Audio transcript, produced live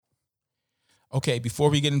Okay, before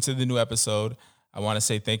we get into the new episode, I want to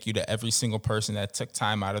say thank you to every single person that took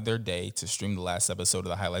time out of their day to stream the last episode of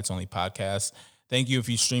the Highlights Only podcast. Thank you if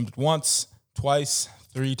you streamed it once, twice,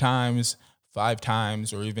 3 times, 5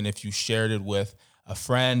 times, or even if you shared it with a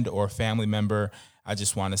friend or a family member. I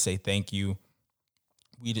just want to say thank you.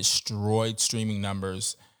 We destroyed streaming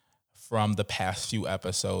numbers from the past few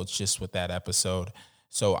episodes just with that episode.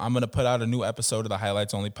 So I'm going to put out a new episode of the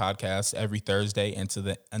Highlights Only podcast every Thursday until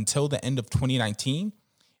the end of 2019.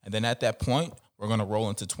 And then at that point, we're going to roll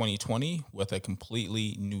into 2020 with a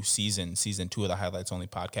completely new season 2 of the Highlights Only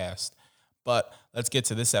podcast. But let's get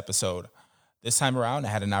to this episode. This time around, I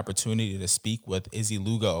had an opportunity to speak with Izzy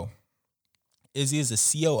Lugo. Izzy is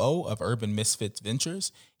the COO of Urban Misfits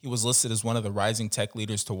Ventures. He was listed as one of the rising tech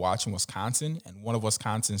leaders to watch in Wisconsin and one of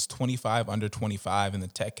Wisconsin's 25 under 25 in the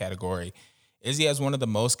tech category. Izzy has one of the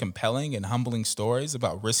most compelling and humbling stories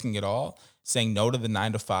about risking it all, saying no to the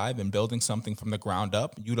 9-to-5 and building something from the ground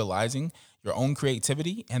up, utilizing your own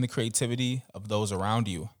creativity and the creativity of those around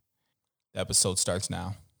you. The episode starts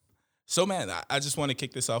now. So, man, I just want to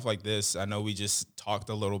kick this off like this. I know we just talked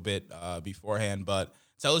a little bit beforehand, but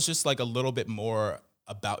tell us just like a little bit more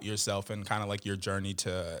about yourself and kind of like your journey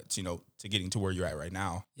to getting to where you're at right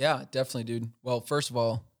now. Yeah, definitely, dude. Well, first of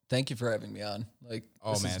all, thank you for having me on.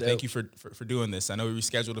 Oh man, thank you for doing this. I know we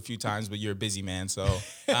rescheduled a few times, but you're a busy man, so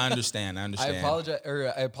I understand. I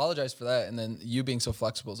apologize for that, and then you being so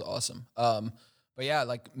flexible is awesome. But yeah,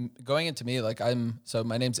 going into me,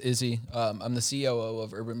 my name's Izzy. I'm the COO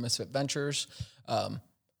of Urban Misfit Ventures.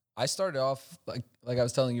 I started off like I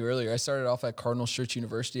was telling you earlier. I started off at Cardinal Church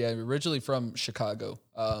University. I'm originally from Chicago.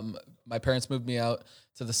 My parents moved me out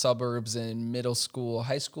to the suburbs in middle school,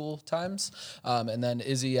 high school times, and then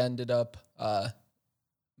Izzy ended up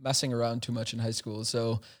messing around too much in high school.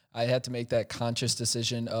 So I had to make that conscious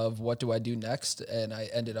decision of what do I do next, and I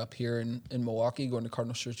ended up here in Milwaukee, going to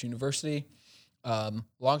Cardinal Church University.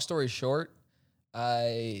 Long story short,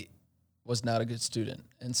 I was not a good student,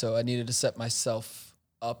 and so I needed to set myself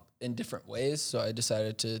up in different ways. So I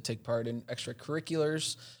decided to take part in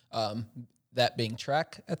extracurriculars, that being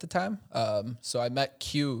track at the time. So I met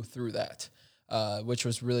Q through that, which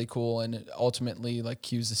was really cool. And ultimately, like,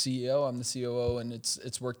 Q's the CEO, I'm the COO, and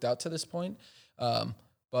it's worked out to this point.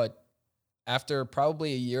 But after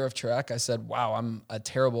probably a year of track, I said, wow, I'm a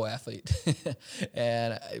terrible athlete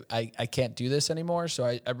and I can't do this anymore. So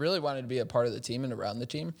I really wanted to be a part of the team and around the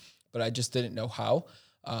team, but I just didn't know how.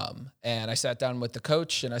 And I sat down with the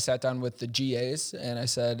coach and I sat down with the GAs and I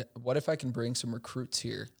said, what if I can bring some recruits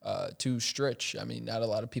here to Stritch? I mean, not a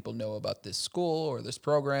lot of people know about this school or this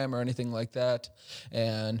program or anything like that.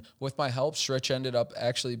 And with my help, Stritch ended up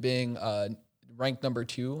actually being ranked number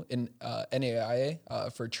 2 in NAIA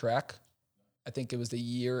for track. I think it was the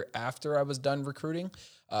year after I was done recruiting.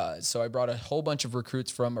 So I brought a whole bunch of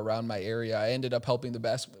recruits from around my area. I ended up helping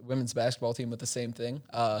the women's basketball team with the same thing,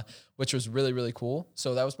 which was really, really cool.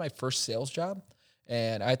 So that was my first sales job.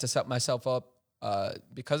 And I had to set myself up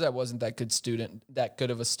because I wasn't that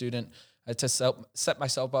good of a student. I had to set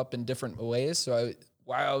myself up in different ways. So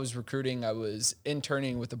while I was recruiting, I was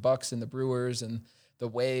interning with the Bucks and the Brewers and the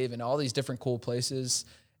Wave and all these different cool places.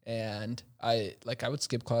 And I would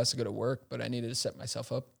skip class to go to work, but I needed to set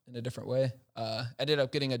myself up in a different way. Ended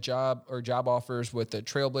up getting a job offers with the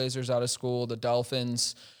Trailblazers out of school, the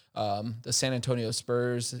Dolphins, the San Antonio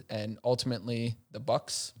Spurs, and ultimately the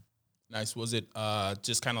Bucks. Nice. Was it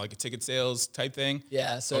just kind of like a ticket sales type thing?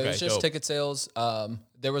 Yeah, so it was just ticket sales.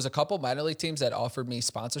 There was a couple minor league teams that offered me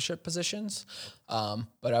sponsorship positions,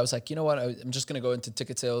 but I was like, you know what? I'm just going to go into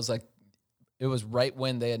ticket sales. Like, it was right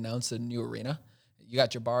when they announced the new arena. You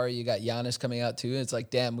got Jabari, you got Giannis coming out too. It's like,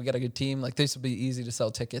 damn, we got a good team. Like, this would be easy to sell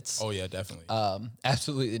tickets. Oh yeah, definitely.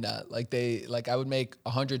 Absolutely not. I would make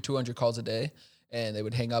 100, 200 calls a day and they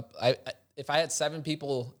would hang up. If I had 7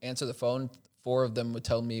 people answer the phone, 4 of them would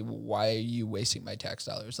tell me, why are you wasting my tax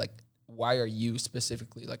dollars? Like, why are you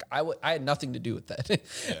specifically? Like, I had nothing to do with that.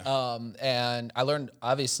 Yeah. And I learned,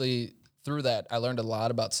 obviously through that, I learned a lot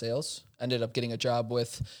about sales. Ended up getting a job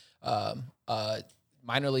with,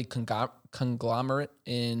 minor league conglomerate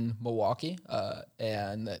in Milwaukee,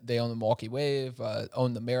 and they own the Milwaukee Wave,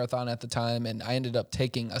 owned the Marathon at the time, and I ended up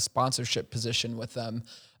taking a sponsorship position with them,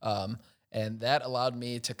 and that allowed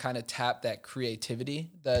me to kind of tap that creativity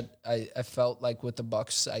that I felt like with the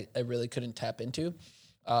Bucks I really couldn't tap into.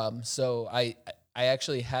 So I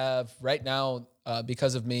actually have right now,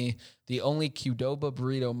 because of me, the only Qdoba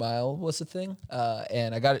burrito mile was a thing.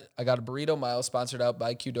 And I got a burrito mile sponsored out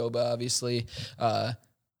by Qdoba, obviously.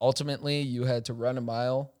 Ultimately, you had to run a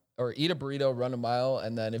mile or eat a burrito, run a mile,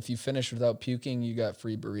 and then if you finish without puking, you got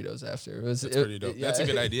free burritos after. That's pretty dope. That's a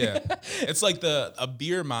good idea. It's like a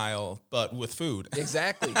beer mile, but with food.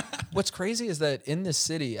 Exactly. What's crazy is that in this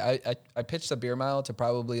city, I pitched a beer mile to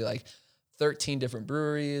probably like 13 different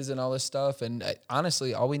breweries and all this stuff. And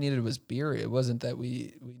honestly, all we needed was beer. It wasn't that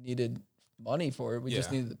we needed money for it. We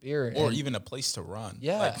just needed the beer. Or even a place to run.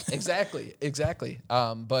 Yeah, exactly.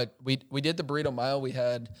 But we did the burrito mile. We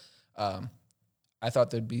had, I thought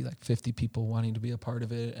there'd be like 50 people wanting to be a part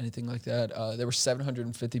of it, anything like that. There were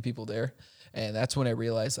 750 people there. And that's when I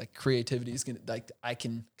realized like creativity is I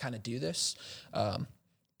can kind of do this.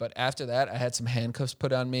 But after that, I had some handcuffs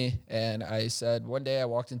put on me, and I said, one day I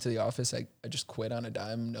walked into the office, I just quit on a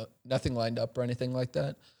dime, nothing lined up or anything like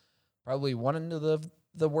that. Probably one of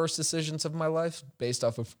the worst decisions of my life based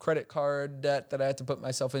off of credit card debt that I had to put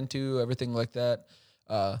myself into, everything like that.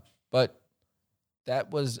 But that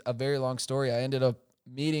was a very long story. I ended up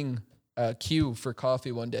meeting Q for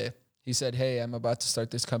coffee one day. He said, hey, I'm about to start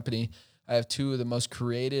this company. I have two of the most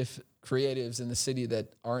creatives in the city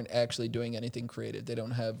that aren't actually doing anything creative. They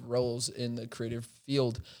don't have roles in the creative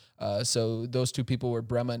field. So those two people were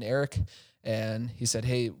Brema and Eric. And he said,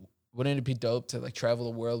 hey, wouldn't it be dope to like travel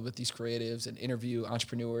the world with these creatives and interview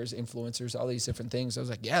entrepreneurs, influencers, all these different things? I was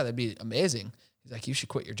like, yeah, that'd be amazing. He's like, you should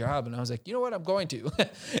quit your job. And I was like, you know what? I'm going to.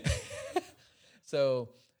 So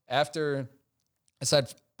after I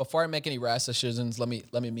said, before I make any rash decisions, let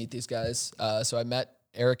me meet these guys. So I met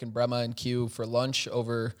Eric and Brema and Q for lunch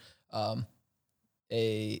over I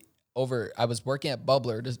was working at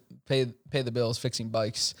Bublr to pay the bills, fixing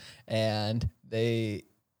bikes, and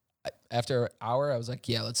after an hour, I was like,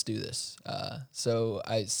 yeah, let's do this. So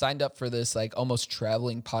I signed up for this like almost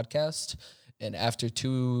traveling podcast, and after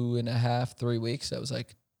 2.5, 3 weeks, I was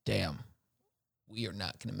like, damn, we are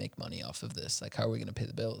not going to make money off of this. Like, how are we going to pay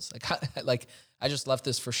the bills? Like I just left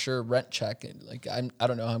this for sure rent check, and like I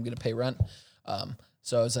don't know how I'm going to pay rent.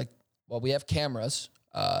 So I was like, well, we have cameras,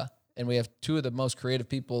 and we have two of the most creative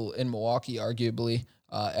people in Milwaukee, arguably,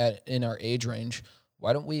 in our age range.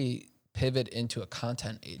 Why don't we pivot into a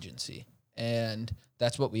content agency? And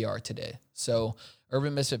that's what we are today. So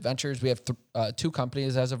Urban Misfit Ventures, we have two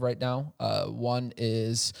companies as of right now. One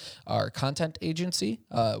is our content agency,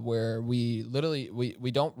 where we literally,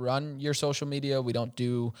 we don't run your social media. We don't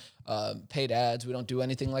do paid ads. We don't do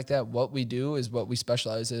anything like that. What we do is what we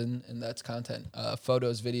specialize in, and that's content.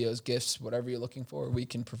 Photos, videos, GIFs, whatever you're looking for, we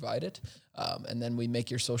can provide it. And then we make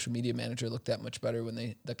your social media manager look that much better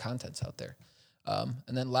when the content's out there.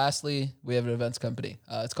 And then lastly, we have an events company.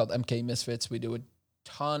 It's called MK Misfits. We do a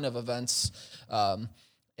ton of events,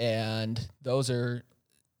 and those are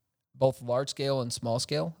both large scale and small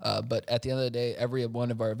scale. But at the end of the day, every one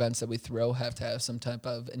of our events that we throw have to have some type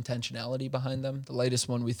of intentionality behind them. The latest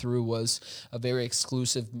one we threw was a very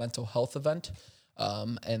exclusive mental health event.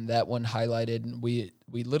 And that one highlighted, we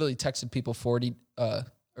literally texted people 40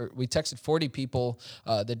 people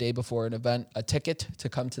the day before an event, a ticket to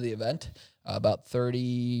come to the event. About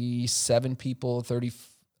 37 people,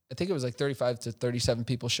 I think it was like 35 to 37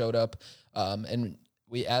 people showed up. And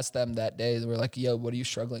we asked them that day, they were like, yo, what are you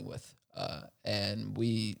struggling with? And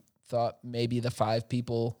we thought maybe five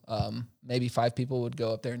people would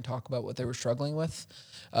go up there and talk about what they were struggling with.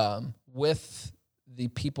 With the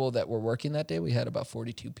people that were working that day, we had about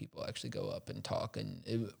 42 people actually go up and talk, and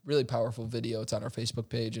it was really powerful video. It's on our Facebook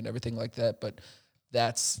page and everything like that. But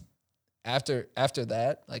that's after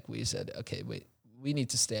that, like we said, okay, wait, we need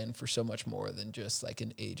to stand for so much more than just like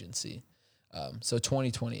an agency. So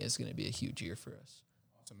 2020 is going to be a huge year for us.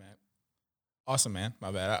 Awesome, man.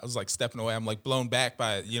 My bad. I was like stepping away. I'm like blown back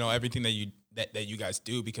by, everything that you guys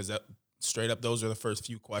do, because straight up, those are the first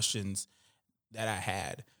few questions that I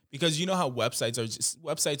had. Because you know how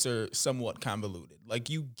websites are somewhat convoluted. Like,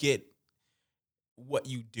 you get what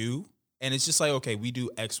you do, and it's just like, okay, we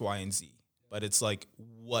do X, Y, and Z. But it's like,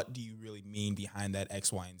 what do you really mean behind that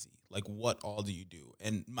X, Y, and Z? Like, what all do you do?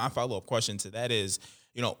 And my follow-up question to that is,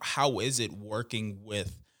 how is it working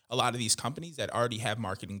with a lot of these companies that already have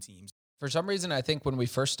marketing teams? For some reason, I think when we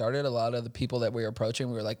first started, a lot of the people that we were approaching,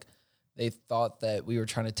 we were like, they thought that we were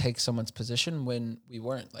trying to take someone's position when we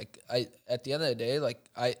weren't. Like, at the end of the day, like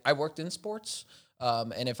I worked in sports,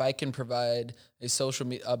 and if I can provide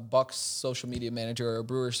a Bucks social media manager or a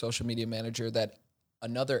Brewers social media manager that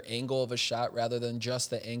another angle of a shot rather than just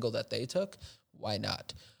the angle that they took, why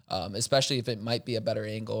not? Especially if it might be a better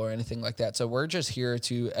angle or anything like that. So we're just here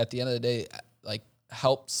to, at the end of the day, like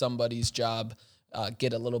help somebody's job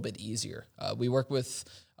get a little bit easier. We work with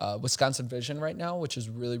Wisconsin Vision right now, which is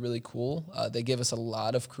really, really cool. They give us a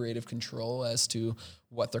lot of creative control as to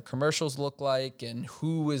what their commercials look like and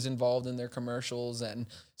who is involved in their commercials and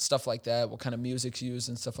stuff like that, what kind of music's used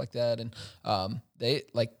and stuff like that. And they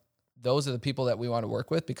like, those are the people that we want to work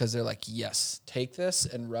with because they're like, yes, take this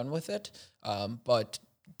and run with it. But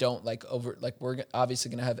don't we're obviously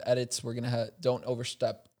going to have edits. We're going to don't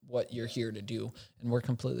overstep what you're here to do. And we're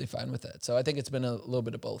completely fine with that. So I think it's been a little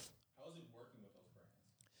bit of both.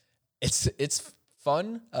 It's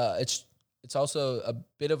fun. It's also a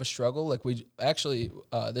bit of a struggle. Like we actually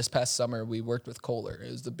this past summer we worked with Kohler. It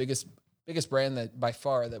was the biggest brand that by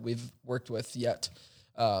far that we've worked with yet.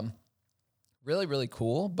 Really, really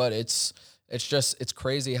cool. But it's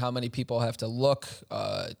crazy how many people have to look,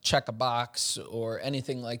 check a box or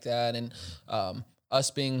anything like that. And us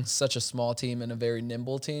being such a small team and a very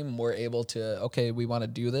nimble team, we're able to, okay, we want to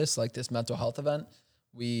do this, like this mental health event.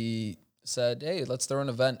 We said, hey, let's throw an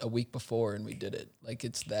event a week before, and we did it. Like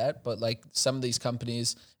it's that, but like some of these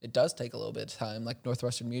companies, it does take a little bit of time, like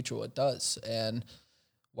Northwestern Mutual, it does. And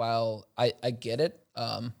while I get it,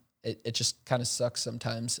 it just kind of sucks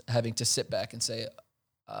sometimes having to sit back and say,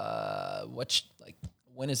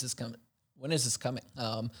 when is this coming? When is this coming?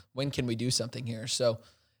 When can we do something here? So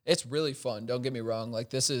it's really fun. Don't get me wrong.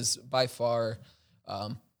 Like this is by far,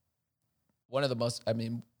 one of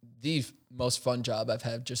the the most fun job I've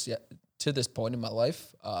had just yet to this point in my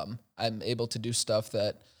life. I'm able to do stuff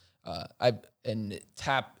that and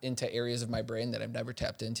tap into areas of my brain that I've never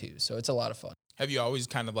tapped into. So it's a lot of fun. Have you always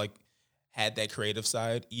kind of like had that creative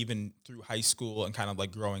side, even through high school and kind of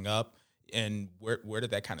like growing up? And where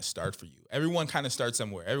did that kind of start for you? Everyone kind of starts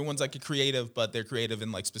somewhere. Everyone's like a creative, but they're creative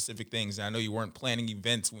in like specific things. And I know you weren't planning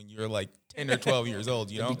events when you were like 10 or 12 years old,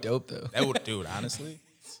 you know? That'd be dope though. That would, dude, honestly.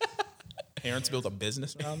 Parents built a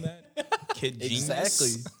business around that. Kid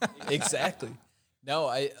genius. Exactly. No,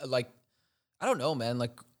 I don't know, man.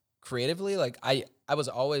 Like creatively, like I'm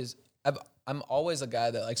always a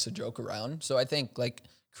guy that likes to joke around. So I think like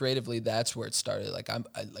creatively, that's where it started. Like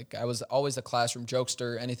I was always a classroom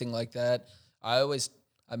jokester, anything like that. I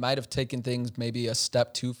might have taken things maybe a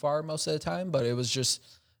step too far most of the time, but it was just,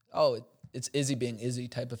 it's Izzy being Izzy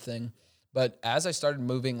type of thing. But as I started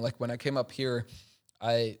moving, like when I came up here,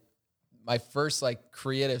 my first like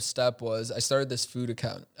creative step was I started this food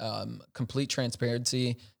account, Complete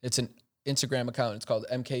Transparency. It's an Instagram account. It's called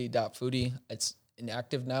mke.foodie. It's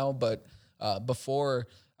inactive now, but before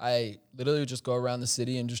I literally would just go around the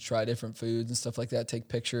city and just try different foods and stuff like that, take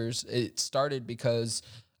pictures. It started because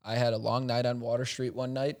I had a long night on Water Street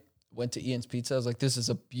one night, went to Ian's Pizza. I was like, this is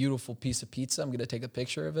a beautiful piece of pizza. I'm going to take a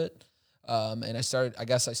picture of it. And I started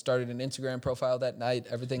an Instagram profile that night,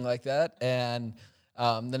 everything like that. And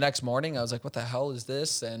the next morning I was like, what the hell is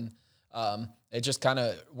this? And it just kind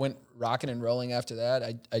of went rocking and rolling after that.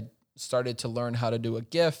 I started to learn how to do a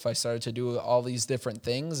GIF. I started to do all these different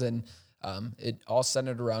things, and it all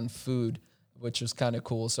centered around food, which was kind of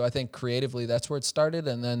cool. So I think creatively that's where it started.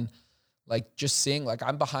 And then like just seeing, like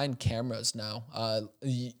I'm behind cameras now.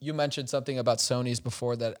 You mentioned something about Sony's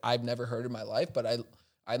before that I've never heard in my life, but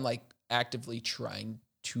I'm like actively trying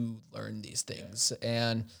to learn these things. Yeah.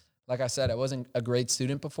 And like I said, I wasn't a great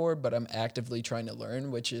student before, but I'm actively trying to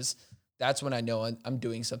learn, that's when I know I'm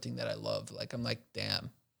doing something that I love. Like I'm like,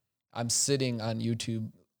 damn, I'm sitting on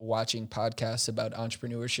YouTube watching podcasts about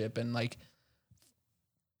entrepreneurship, and like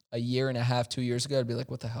a year and a half, 2 years ago, I'd be like,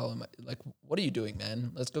 what the hell am I, like, what are you doing,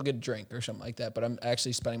 man? Let's go get a drink or something like that. But I'm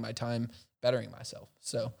actually spending my time bettering myself.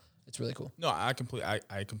 So it's really cool. No, I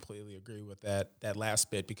completely agree with that last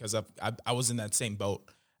bit, because I was in that same boat.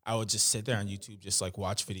 I would just sit there on YouTube, just like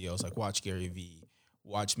watch videos, like watch Gary Vee,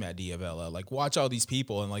 watch Matt Diavella, like watch all these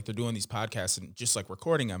people, and like they're doing these podcasts and just like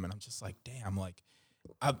recording them. And I'm just like, damn, like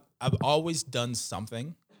I've always done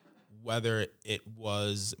something, whether it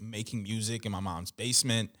was making music in my mom's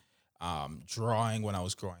basement, drawing when I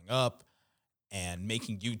was growing up, and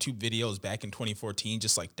making YouTube videos back in 2014,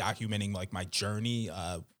 just like documenting like my journey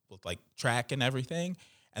with like track and everything.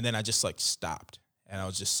 And then I just like stopped, and I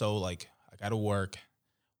was just so like, I got to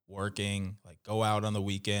working, like go out on the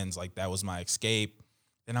weekends. Like that was my escape.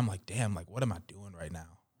 Then I'm like, damn, like what am I doing right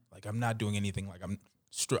now? Like I'm not doing anything. Like I'm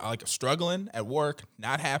struggling at work,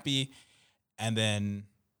 not happy. And then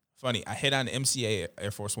funny, I hit on MCA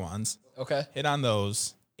Air Force Ones. Okay. Hit on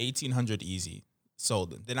those, 1,800 easy,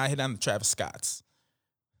 sold them. Then I hit on the Travis Scotts,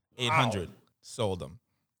 800, wow. Sold them.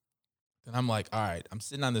 Then I'm like, all right, I'm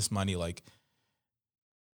sitting on this money, like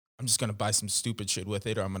I'm just going to buy some stupid shit with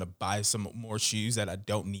it, or I'm going to buy some more shoes that I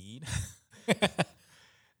don't need. And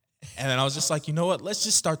then I was just like, you know what? Let's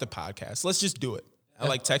just start the podcast. Let's just do it. I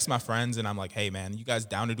like text my friends, and I'm like, hey man, you guys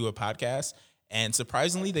down to do a podcast? And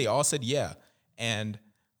surprisingly, they all said yeah. And I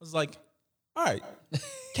was like, all right,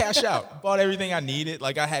 cash out. Bought everything I needed.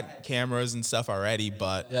 Like I had cameras and stuff already,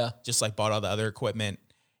 but just like bought all the other equipment.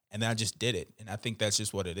 And then I just did it. And I think that's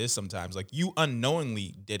just what it is sometimes. Like you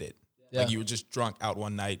unknowingly did it. Like you were just drunk out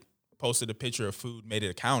one night, posted a picture of food, made it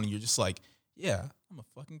a count, and you're just like, yeah, I'm a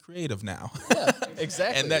fucking creative now. Yeah,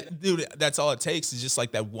 exactly. And that, dude, that's all it takes is just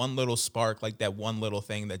like that one little spark, like that one little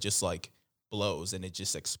thing that just like blows and it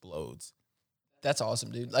just explodes. That's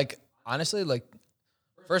awesome, dude. Like, honestly, like,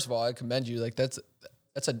 first of all, I commend you. Like, that's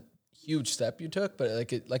a huge step you took,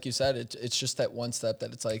 but like you said, it's just that one step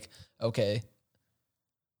that it's like, okay,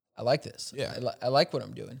 I like this. Yeah. I like what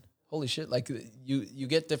I'm doing. Holy shit. Like you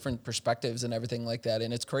get different perspectives and everything like that.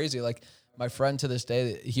 And it's crazy. Like my friend to this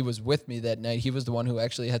day, he was with me that night. He was the one who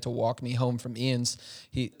actually had to walk me home from Ian's.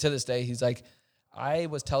 To this day, he's like, I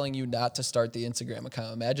was telling you not to start the Instagram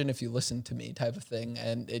account. Imagine if you listened to me, type of thing.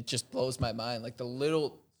 And it just blows my mind. Like the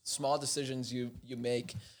little small decisions you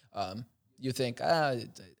make, you think,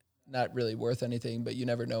 it's not really worth anything, but you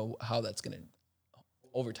never know how that's going to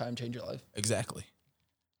over time change your life. Exactly.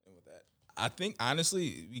 And with that, I think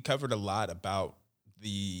honestly, we covered a lot about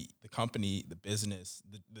the company, the business,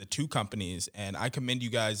 the two companies, and I commend you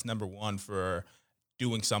guys, number one, for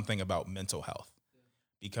doing something about mental health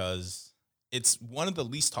because it's one of the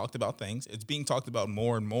least talked about things. It's being talked about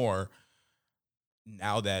more and more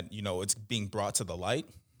now that, you know, it's being brought to the light.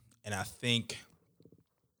 And I think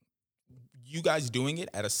you guys doing it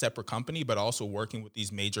at a separate company, but also working with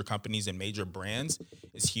these major companies and major brands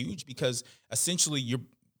is huge because essentially you're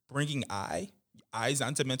bringing eyes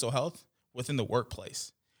onto mental health within the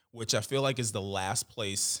workplace, which I feel like is the last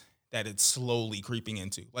place that it's slowly creeping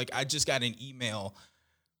into. Like I just got an email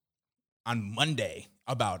on Monday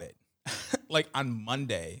about it. Like on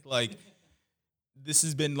Monday, like this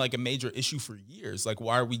has been like a major issue for years. Like,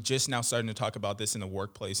 why are we just now starting to talk about this in the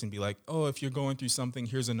workplace and be like, oh, if you're going through something,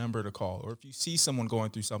 here's a number to call. Or if you see someone going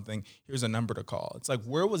through something, here's a number to call. It's like,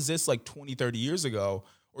 where was this like 20, 30 years ago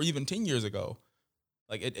or even 10 years ago?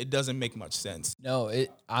 Like, it doesn't make much sense. No,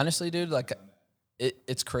 it honestly, dude, like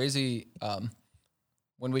it's crazy.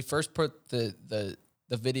 When we first put the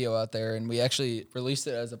video out there and we actually released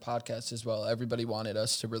it as a podcast as well, everybody wanted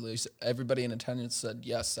us to release it. Everybody in attendance said,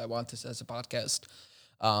 yes, I want this as a podcast.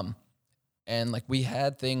 And like we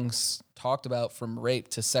had things talked about from rape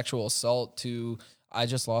to sexual assault to I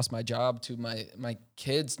just lost my job to my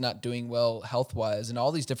kids not doing well health wise and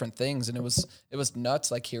all these different things. And it was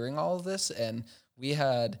nuts like hearing all of this. And we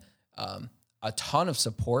had a ton of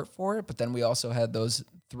support for it, but then we also had those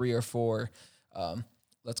 3 or 4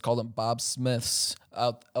 let's call them Bob Smiths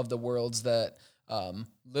out of the worlds that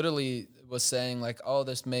literally was saying like, oh,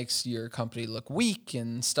 this makes your company look weak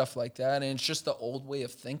and stuff like that. And it's just the old way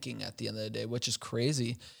of thinking at the end of the day, which is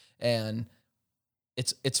crazy. And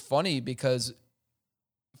it's funny because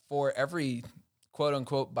for every quote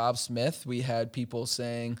unquote Bob Smith, we had people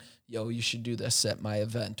saying, yo, you should do this at my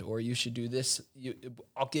event, or you should do this.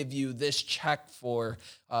 I'll give you this check for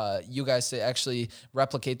you guys to actually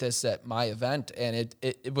replicate this at my event. And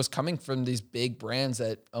it was coming from these big brands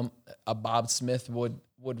that a Bob Smith would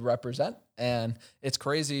represent. And it's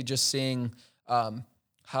crazy just seeing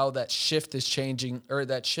how that shift is changing or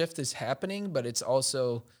that shift is happening, but it's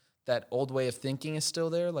also that old way of thinking is still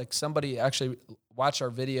there. Like somebody actually watched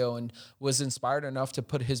our video and was inspired enough to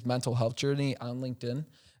put his mental health journey on LinkedIn.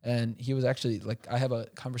 And he was actually like, I have a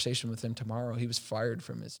conversation with him tomorrow. He was fired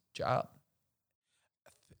from his job.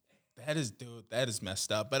 That is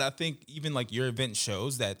messed up. But I think even like your event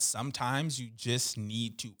shows that sometimes you just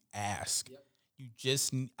need to ask. Yep. You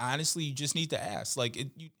just need to ask. Like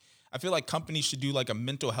I feel like companies should do like a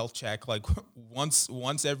mental health check, like once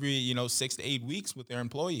every, 6 to 8 weeks with their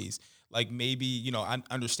employees. Like maybe, I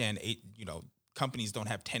understand companies don't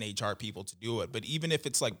have 10 HR people to do it, but even if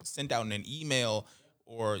it's like sent out in an email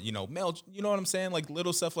or, mail, you know what I'm saying? Like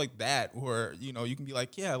little stuff like that, where, you can be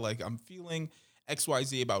like, yeah, like I'm feeling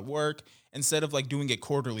XYZ about work, instead of like doing it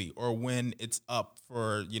quarterly or when it's up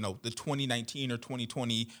for, the 2019 or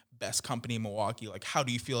 2020 best company in Milwaukee. Like, how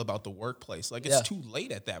do you feel about the workplace? Like, it's too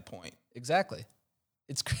late at that point. Exactly.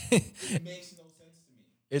 It makes no sense to me.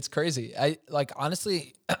 It's crazy. I like,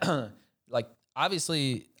 honestly, like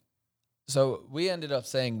obviously, so we ended up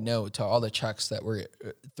saying no to all the checks that were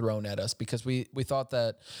thrown at us because we thought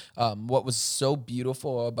that what was so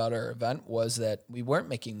beautiful about our event was that we weren't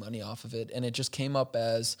making money off of it. And it just came up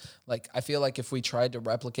as like, I feel like if we tried to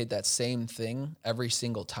replicate that same thing every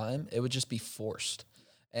single time, it would just be forced.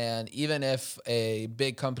 And even if a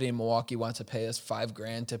big company in Milwaukee wants to pay us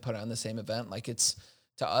 $5,000 to put on the same event, like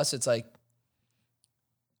to us, it's like,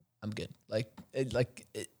 I'm good.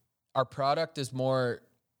 our product is more,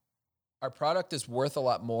 our product is worth a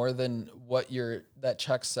lot more than what that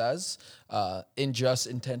check says, in just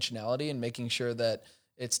intentionality and making sure that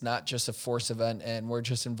it's not just a force event and we're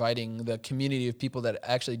just inviting the community of people that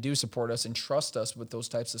actually do support us and trust us with those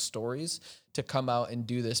types of stories to come out and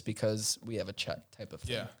do this because we have a check type of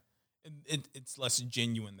thing. Yeah. It's less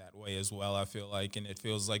genuine that way as well, I feel like. And it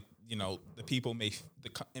feels like, the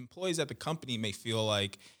employees at the company may feel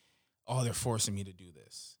like, oh, they're forcing me to do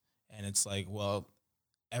this. And it's like, well,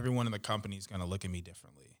 everyone in the company is going to look at me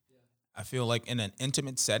differently. Yeah. I feel like in an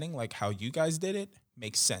intimate setting, like how you guys did it,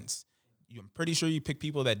 makes sense. I'm pretty sure you pick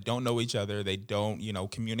people that don't know each other. They don't,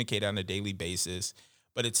 communicate on a daily basis.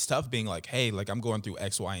 But it's tough being like, hey, like I'm going through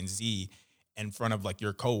X, Y, and Z in front of like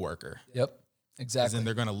your coworker. Yep, exactly. And then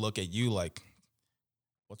they're going to look at you like,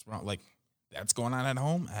 what's wrong? Like, that's going on at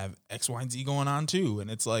home. I have X, Y, and Z going on too. And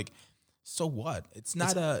it's like, so what? It's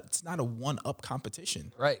not a one-up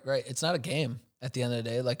competition. Right. It's not a game at the end of the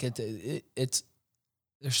day. Like it's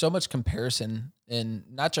there's so much comparison in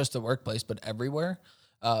not just the workplace, but everywhere.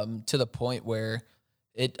 To the point where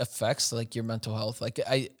it affects like your mental health. Like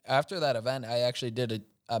after that event, I actually did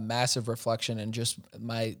a massive reflection in just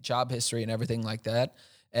my job history and everything like that.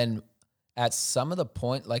 And at some of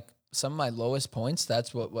my lowest points,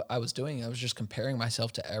 that's what I was doing. I was just comparing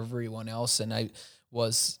myself to everyone else. And I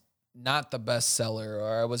was not the best seller,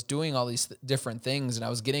 or I was doing all these different things. And I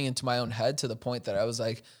was getting into my own head to the point that I was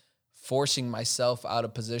like forcing myself out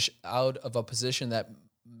of a position that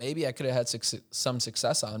maybe I could have had some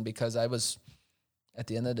success on, because I was at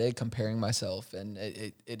the end of the day comparing myself, and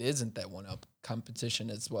it isn't that one-up competition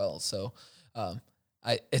as well. So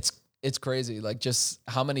it's crazy, like just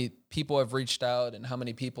how many people have reached out and how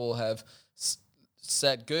many people have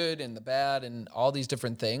said good and the bad and all these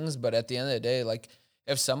different things. But at the end of the day, like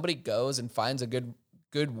if somebody goes and finds a good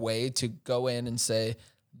way to go in and say,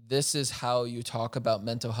 this is how you talk about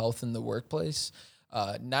mental health in the workplace,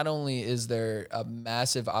 not only is there a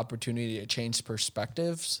massive opportunity to change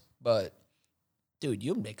perspectives, but dude,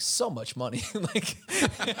 you make so much money. Like,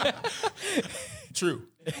 true.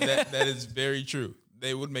 That is very true.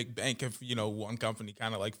 They would make bank if, one company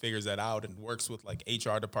kind of like figures that out and works with like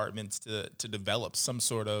HR departments to develop some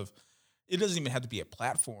sort of, it doesn't even have to be a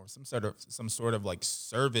platform, some sort of like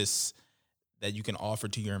service that you can offer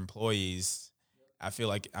to your employees. I feel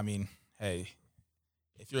like, hey,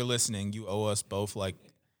 if you're listening, you owe us both like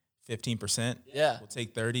 15%. Yeah. We'll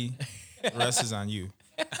take 30. The rest is on you.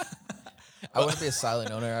 I want to be a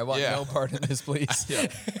silent owner. I want no part in this, please. Yeah.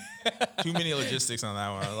 Too many logistics on that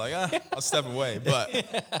one. I was like, I'll step away.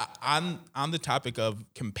 But on the topic of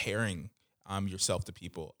comparing yourself to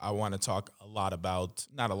people, I want to talk I want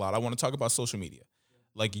to talk about social media.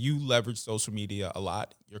 Like, you leverage social media a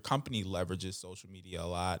lot. Your company leverages social media a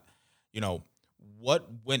lot. What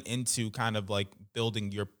went into kind of like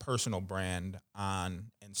building your personal brand on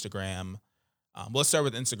Instagram? Let's start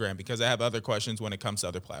with Instagram, because I have other questions when it comes to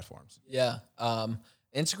other platforms. Yeah.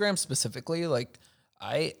 Instagram specifically, like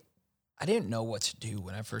I didn't know what to do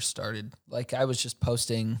when I first started. Like, I was just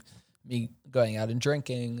posting me going out and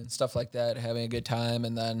drinking and stuff like that, having a good time.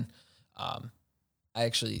 And then I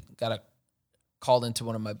actually got called into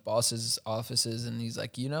one of my boss's offices, and he's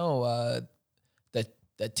like,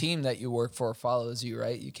 the team that you work for follows you,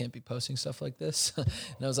 right? You can't be posting stuff like this. And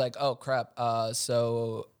I was like, oh crap.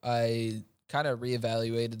 So I kind of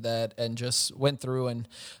reevaluated that and just went through and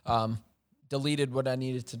deleted what I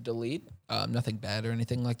needed to delete. Nothing bad or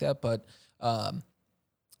anything like that. But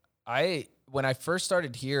when I first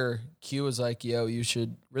started here, Q was like, yo, you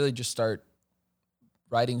should really just start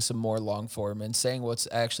writing some more long form and saying what's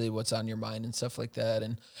on your mind and stuff like that.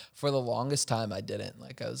 And for the longest time, I didn't.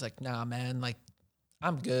 Like, I was like, nah, man, like,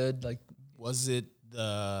 I'm good. Like, was it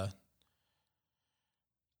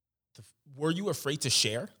were you afraid to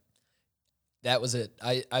share? That was it.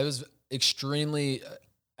 I was extremely,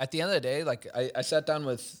 at the end of the day, like I sat down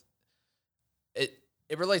with it.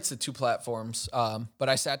 It relates to two platforms. But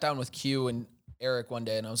I sat down with Q and Eric one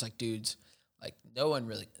day, and I was like, dudes, like no one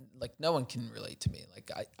can relate to me. Like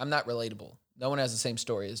I'm not relatable. No one has the same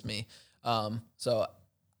story as me. So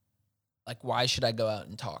like, why should I go out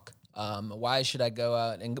and talk? Why should I go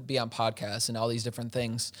out and be on podcasts and all these different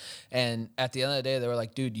things? And at the end of the day, they were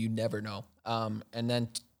like, dude, you never know. And then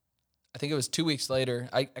I think it was 2 weeks later,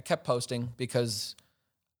 I kept posting because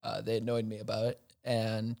they annoyed me about it.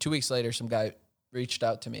 And 2 weeks later, some guy reached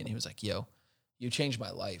out to me and he was like, yo, you changed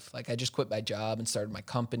my life. Like, I just quit my job and started my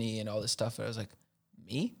company and all this stuff. And I was like,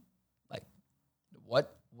 me? Like,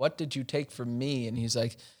 what did you take from me? And he's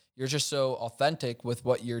like, you're just so authentic with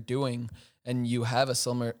what you're doing. and you have a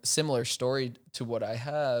similar story to what I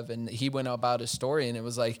have. And he went about his story, and it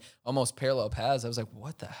was like almost parallel paths. I was like,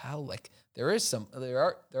 what the hell? Like there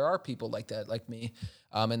are people like that, like me.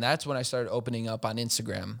 And that's when I started opening up on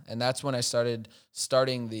Instagram. And that's when I started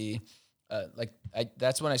starting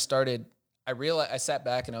I realized, I sat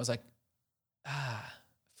back and I was like,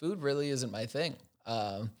 food really isn't my thing.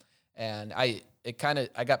 And I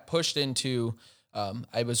got pushed into,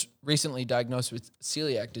 I was recently diagnosed with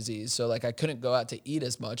celiac disease. So like I couldn't go out to eat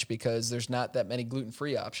as much because there's not that many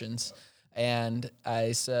gluten-free options. And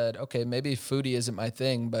I said, okay, maybe foodie isn't my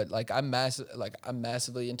thing, but like I'm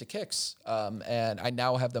massively into kicks. And I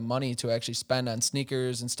now have the money to actually spend on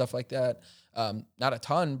sneakers and stuff like that. Not a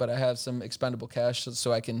ton, but I have some expendable cash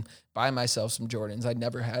so I can buy myself some Jordans. I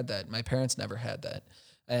never had that. My parents never had that.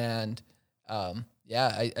 And,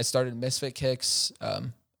 I started Misfit kicks,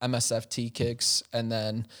 MSFT kicks. And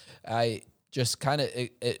then I just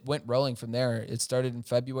it went rolling from there. It started in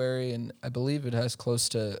February, and I believe it has close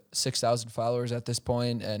to 6,000 followers at this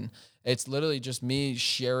point. And it's literally just me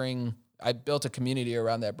sharing. I built a community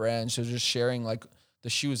around that brand. So just sharing like the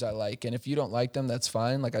shoes I like. And if you don't like them, that's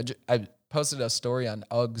fine. Like I posted a story on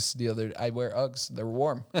Uggs the other. I wear Uggs. They're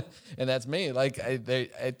warm, and that's me. Like I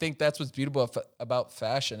think that's what's beautiful about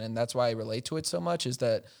fashion, and that's why I relate to it so much. Is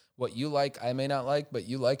that what you like, I may not like, but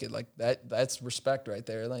you like it. Like that's respect right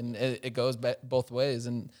there, and it goes both ways.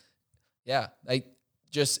 And yeah, I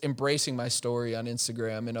just embracing my story on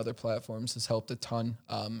Instagram and other platforms has helped a ton.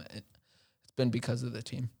 It's been because of the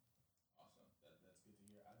team. Awesome. That's good to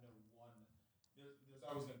hear. I know there's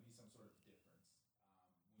always going to be some sort of difference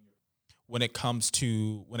when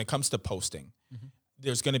it comes to posting. Mm-hmm.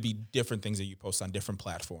 There's going to be different things that you post on different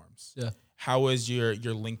platforms. Yeah. How is your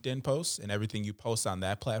LinkedIn posts and everything you post on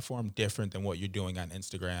that platform different than what you're doing on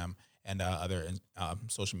Instagram and other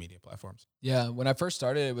social media platforms? Yeah, when I first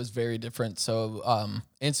started, it was very different. So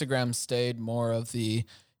Instagram stayed more of the,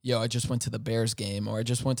 I just went to the Bears game or I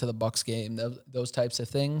just went to the Bucks game, those types of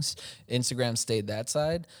things. Instagram stayed that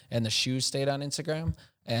side, and the shoes stayed on Instagram.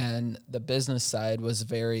 And the business side was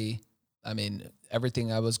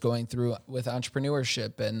everything I was going through with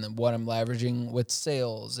entrepreneurship and what I'm leveraging with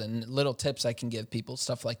sales and little tips I can give people,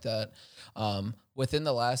 stuff like that. Within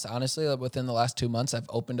the last 2 months, I've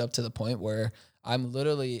opened up to the point where I'm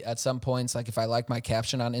literally at some points, like if I like my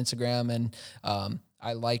caption on Instagram and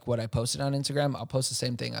I like what I posted on Instagram, I'll post the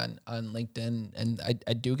same thing on LinkedIn. And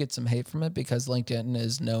I do get some hate from it because LinkedIn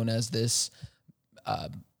is known as this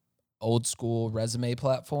old school resume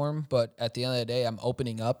platform. But at the end of the day, I'm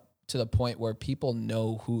opening up to the point where people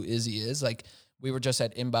know who Izzy is. Like we were just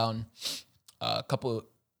at Inbound a couple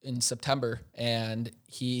in September, and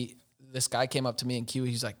this guy came up to me in Q.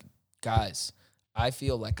 He's like, guys, I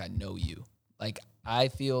feel like I know you. Like I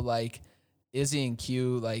feel like Izzy and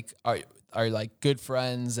Q like are like good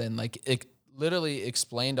friends, and like it literally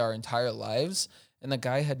explained our entire lives. And the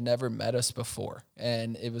guy had never met us before,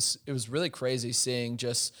 and it was really crazy seeing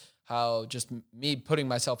just how just me putting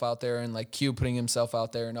myself out there and like Q putting himself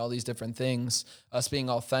out there and all these different things, us being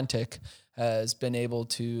authentic, has been able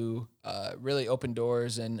to really open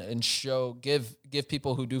doors and give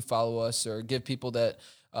people who do follow us or give people that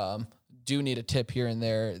do need a tip here and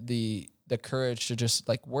there the courage to just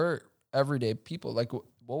like, we're everyday people. Like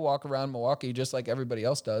we'll walk around Milwaukee just like everybody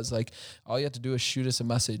else does. Like all you have to do is shoot us a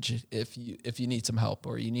message if you need some help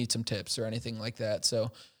or you need some tips or anything like that.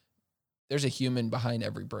 So there's a human behind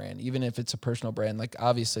every brand, even if it's a personal brand. Like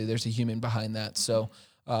obviously there's a human behind that. So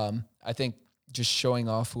I think just showing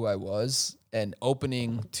off who I was and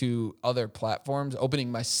opening to other platforms,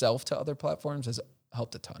 opening myself to other platforms has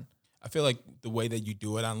helped a ton. I feel like the way that you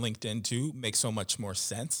do it on LinkedIn too makes so much more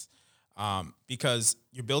sense because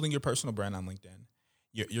you're building your personal brand on LinkedIn.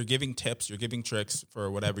 You're giving tips, you're giving tricks for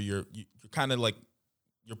whatever you're kind of like,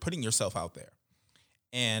 you're putting yourself out there.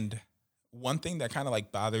 And one thing that kind of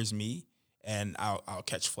like bothers me, and I'll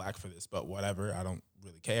catch flack for this, but whatever, I don't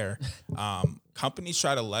really care. Companies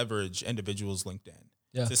try to leverage individuals'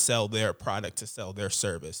 LinkedIn to sell their product, to sell their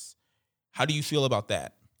service. How do you feel about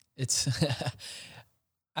that? It's,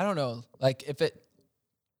 I don't know. Like if it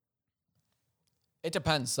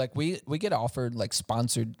depends. Like we get offered like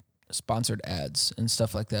sponsored ads and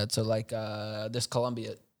stuff like that. So like this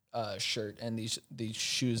Columbia shirt and these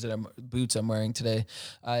shoes boots I'm wearing today,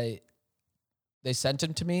 they sent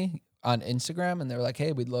them to me on Instagram and they were like,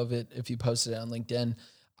 hey, we'd love it if you posted it on LinkedIn.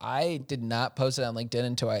 I did not post it on LinkedIn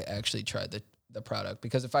until I actually tried the product,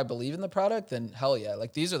 because if I believe in the product, then hell yeah.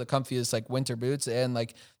 Like these are the comfiest like winter boots, and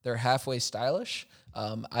like they're halfway stylish.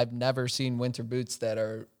 I've never seen winter boots that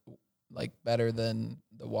are like better than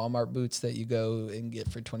the Walmart boots that you go and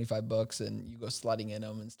get for $25 and you go sledding in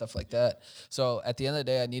them and stuff like that. So at the end of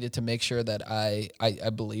the day, I needed to make sure that I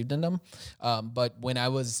believed in them. But when I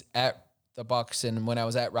was at the Bucks and when I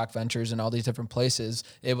was at Rock Ventures and all these different places,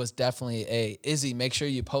 it was definitely Izzy, make sure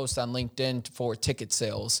you post on LinkedIn for ticket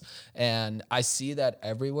sales. And I see that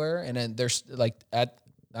everywhere. And then there's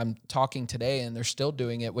I'm talking today and they're still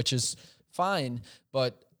doing it, which is fine.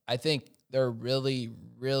 But I think they're really,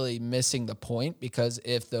 really missing the point, because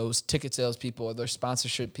if those ticket sales people or their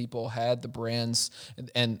sponsorship people had the brands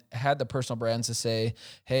and had the personal brands to say,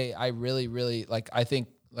 hey, I really, really I think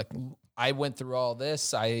I went through all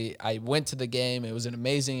this. I went to the game. It was an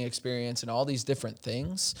amazing experience and all these different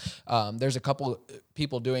things. There's a couple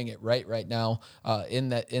people doing it right now in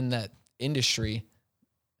that industry.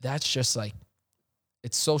 That's just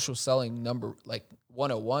it's social selling number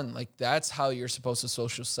 101. That's how you're supposed to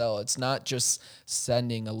social sell. It's not just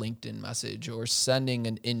sending a LinkedIn message or sending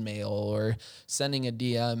an email or sending a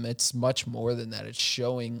DM. It's much more than that. It's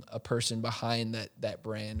showing a person behind that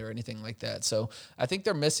brand or anything like that. So I think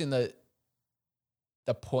they're missing the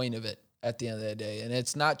point of it at the end of the day. And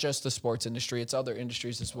it's not just the sports industry, it's other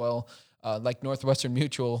industries as well. Like Northwestern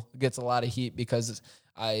Mutual gets a lot of heat because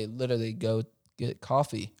I literally go get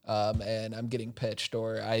coffee and I'm getting pitched,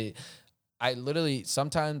 or I literally,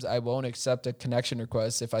 sometimes I won't accept a connection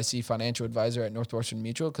request if I see financial advisor at Northwestern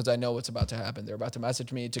Mutual, because I know what's about to happen. They're about to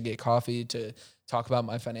message me to get coffee, to talk about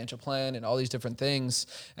my financial plan and all these different things.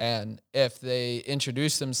 And if they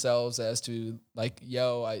introduce themselves as to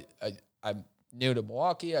yo, I'm new to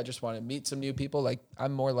Milwaukee, I just want to meet some new people,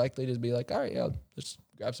 I'm more likely to be all right, yeah, just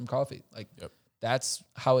grab some coffee. Yep. That's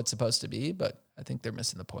how it's supposed to be, but I think they're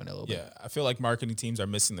missing the point a little bit. Yeah, I feel like marketing teams are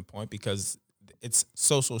missing the point because it's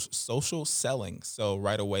social selling. So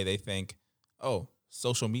right away they think, oh,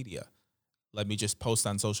 social media. Let me just post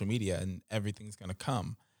on social media and everything's going to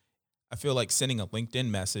come. I feel like sending a LinkedIn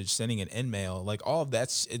message, sending an email, all of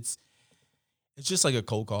that's, it's just like a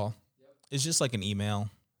cold call. Yep. It's just like an email.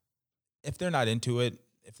 If they're not into it,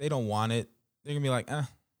 if they don't want it, they're going to be like,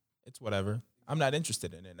 it's whatever. I'm not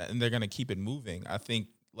interested in it. And they're going to keep it moving. I think,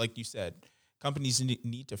 like you said, companies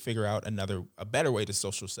need to figure out a better way to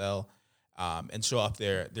social sell. And show off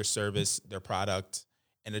their service, their product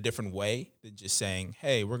in a different way than just saying,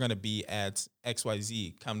 hey, we're going to be at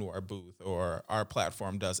XYZ, come to our booth, or our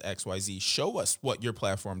platform does XYZ. Show us what your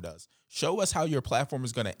platform does. Show us how your platform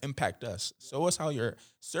is going to impact us. Show us how your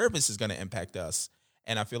service is going to impact us.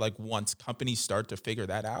 And I feel like once companies start to figure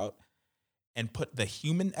that out and put the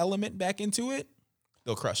human element back into it,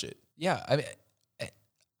 they'll crush it. Yeah,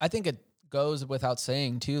 I think it goes without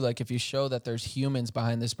saying too, if you show that there's humans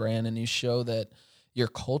behind this brand and you show that your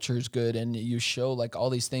culture is good and you show all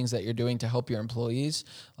these things that you're doing to help your employees,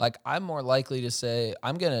 I'm more likely to say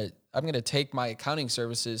I'm going to take my accounting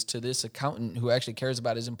services to this accountant who actually cares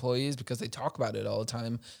about his employees because they talk about it all the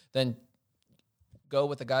time, than go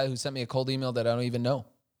with the guy who sent me a cold email that I don't even know,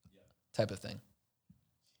 type of thing.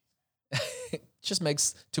 It just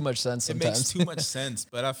makes too much sense sometimes. It makes too much sense,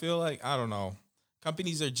 but I feel like, I don't know,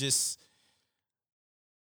 companies are just,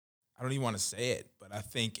 I don't even want to say it, but I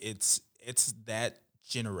think it's that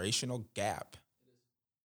generational gap.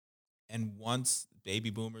 And once baby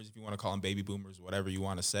boomers, if you want to call them baby boomers, whatever you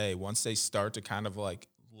want to say, once they start to kind of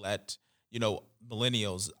let,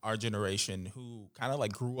 millennials, our generation who kind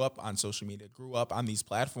of grew up on social media, grew up on these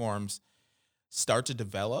platforms, start to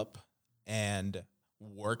develop and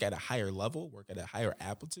work at a higher level, work at a higher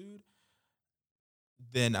amplitude,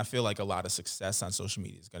 then I feel like a lot of success on social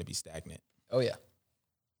media is going to be stagnant. Oh, yeah.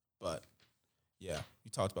 But yeah, we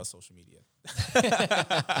talked about social media.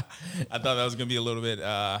 I thought that was going to be a little bit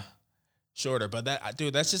shorter, but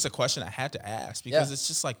that's just a question I had to ask because it's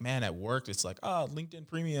just man, at work, it's LinkedIn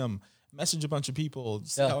Premium, message a bunch of people,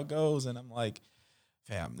 see how it goes. And I'm like,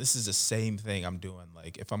 fam, this is the same thing I'm doing.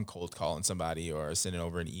 If I'm cold calling somebody or sending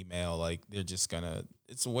over an email, they're just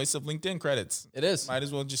it's a waste of LinkedIn credits. It is. Might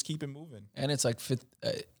as well just keep it moving. And it's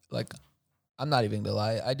I'm not even gonna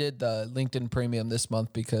lie. I did the LinkedIn Premium this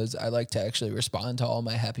month because I like to actually respond to all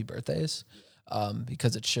my happy birthdays,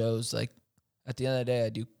 because it shows at the end of the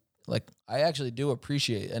day, I actually do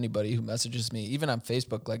appreciate anybody who messages me, even on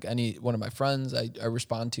Facebook. Any one of my friends, I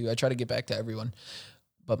respond to. I try to get back to everyone,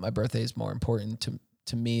 but my birthday is more important to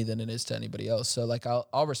me than it is to anybody else. So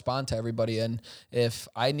I'll respond to everybody. And if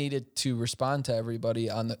I needed to respond to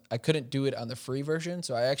everybody I couldn't do it on the free version.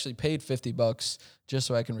 So I actually paid $50 just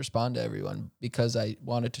so I can respond to everyone because I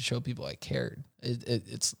wanted to show people I cared.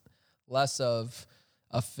 It's less of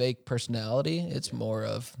a fake personality. It's more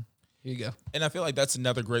of, here you go. And I feel like that's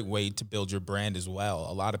another great way to build your brand as well.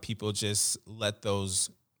 A lot of people just let those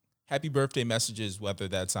happy birthday messages, whether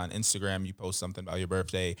that's on Instagram, you post something about your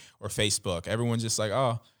birthday, or Facebook. Everyone's just like,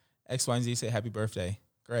 oh, X, Y, and Z say happy birthday.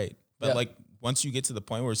 Great. But like once you get to the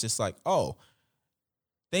point where it's just like, oh,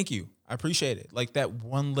 thank you, I appreciate it. Like that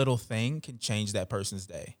one little thing can change that person's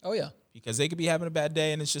day. Oh yeah. Because they could be having a bad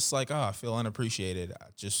day and it's just like, oh, I feel unappreciated.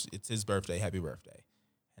 It's his birthday. Happy birthday.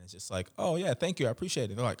 And it's just like, oh yeah, thank you. I appreciate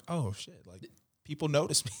it. They're like, oh shit. Like people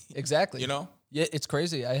notice me. Exactly. You know? Yeah, it's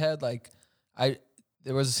crazy. I had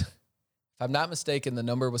there was, if I'm not mistaken, the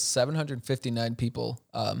number was 759 people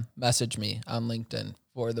message me on LinkedIn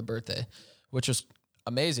for the birthday, which was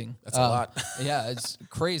amazing. That's a lot. Yeah, it's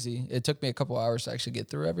crazy. It took me a couple hours to actually get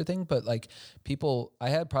through everything, but like people, I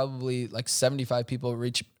had probably like 75 people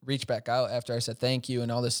reach back out after I said thank you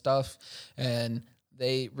and all this stuff, and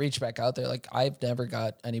they reached back out there. Like I've never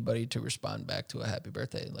got anybody to respond back to a happy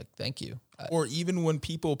birthday. Like, thank you. Or even when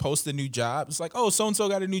people post a new job, it's like, oh, so-and-so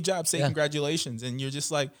got a new job. Say congratulations. And you're just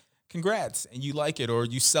like, congrats. And you like it. Or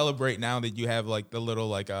you celebrate now that you have like the little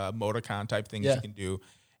like emoticon type things you can do.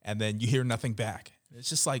 And then you hear nothing back. It's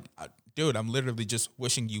just like, dude, I'm literally just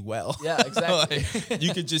wishing you well. Yeah, exactly.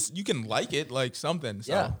 Like, you can like it, like something.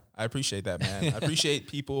 So Yeah. I appreciate that, man. I appreciate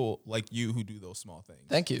people like you who do those small things.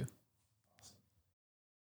 Thank you.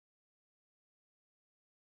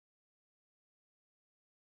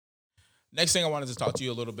 Next thing I wanted to talk to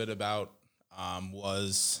you a little bit about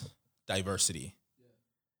was diversity.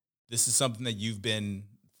 This is something that you've been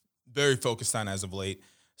very focused on as of late,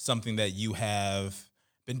 something that you have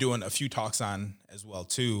been doing a few talks on as well,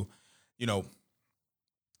 too. You know,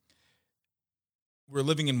 we're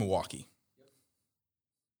living in Milwaukee,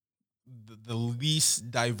 the least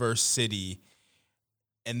diverse city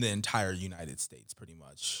in the entire United States, pretty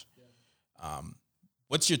much.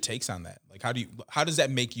 What's your takes on that? Like, how does that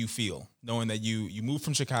make you feel, knowing that you moved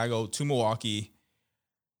from Chicago to Milwaukee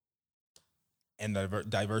and the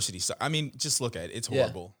diversity? So, I mean, just look at it. It's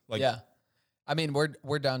horrible. I mean,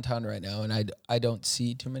 we're downtown right now, and I don't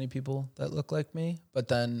see too many people that look like me. But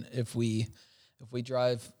then if we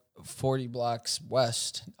drive 40 blocks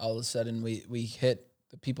west, all of a sudden we hit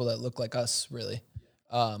the people that look like us, really.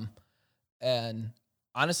 And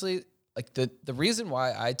honestly, like the reason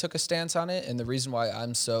why I took a stance on it and the reason why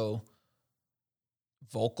I'm so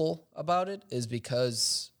vocal about it is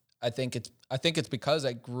because I think it's because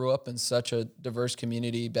I grew up in such a diverse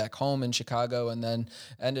community back home in Chicago, and then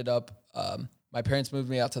ended up my parents moved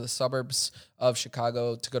me out to the suburbs of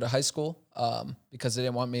Chicago to go to high school because they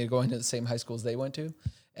didn't want me to go into the same high school as they went to,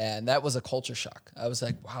 and that was a culture shock. I was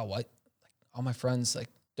like, wow, what? Like all my friends, like,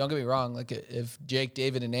 don't get me wrong, like if Jake,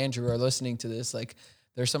 David, and Andrew are listening to this, like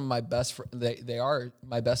they're some of my best they are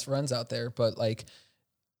my best friends out there, but like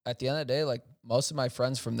at the end of the day, like most of my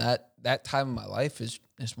friends from that time of my life is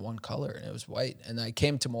one color, and it was white. And I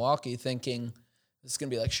came to Milwaukee thinking this is gonna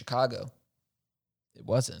be like Chicago. It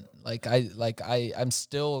wasn't. I'm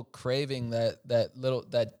still craving that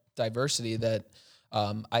diversity that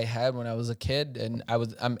I had when I was a kid, and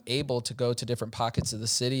I'm able to go to different pockets of the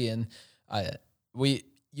city. And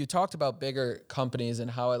you talked about bigger companies and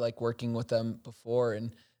how I like working with them before,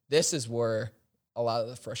 and this is where a lot of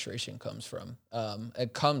the frustration comes from.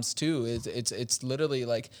 It comes to it's literally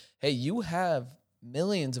like, hey, you have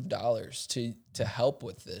millions of dollars to help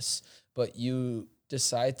with this, but you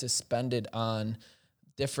decide to spend it on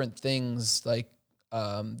different things like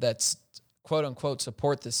that's quote unquote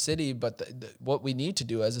support the city. But what we need to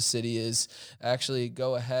do as a city is actually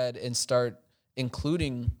go ahead and start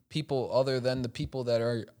including people other than the people that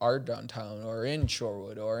are downtown or in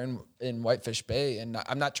Shorewood or in Whitefish Bay. And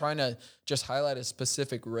I'm not trying to just highlight a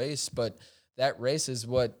specific race, but that race is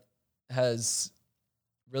what has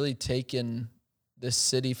really taken this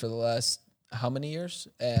city for the last how many years?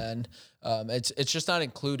 And it's just not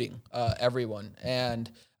including everyone. And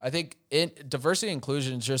I think diversity and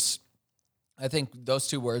inclusion is just, I think those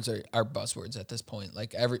two words are buzzwords at this point.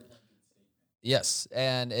 Like yes,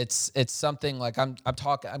 and it's something like I'm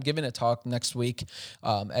giving a talk next week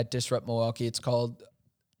at Disrupt Milwaukee. It's called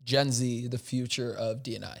Gen Z: The Future of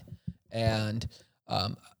D&I, and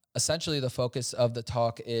essentially the focus of the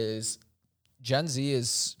talk is Gen Z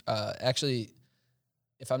is actually,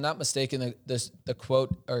 if I'm not mistaken, the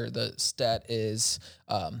quote or the stat is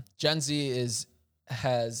Gen Z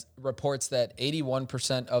has reports that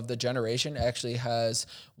 81% of the generation actually has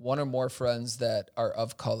one or more friends that are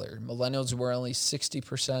of color. Millennials were only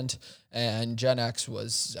 60%, and Gen X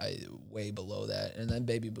was way below that. And then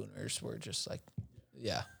baby boomers were just like,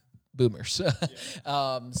 boomers.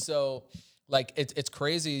 So like it's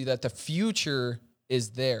crazy that the future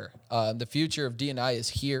is there. The future of D&I is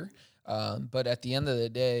here. But at the end of the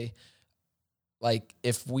day, like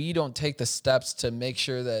if we don't take the steps to make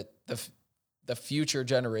sure that the future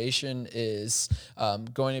generation is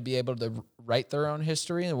going to be able to write their own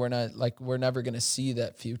history, and we're never going to see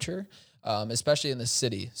that future, especially in the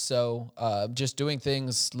city. So just doing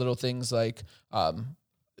little things like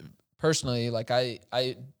personally, like I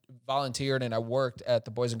volunteered and I worked at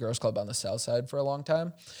the Boys and Girls Club on the South Side for a long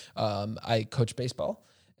time. I coached baseball,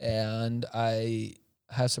 and I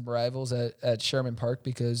have some rivals at Sherman Park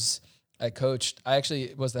because I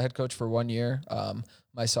actually was the head coach for 1 year.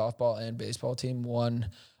 My softball and baseball team won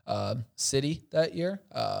city that year,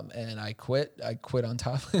 and I quit. I quit on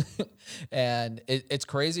top. And it's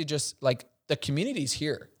crazy, just like the community's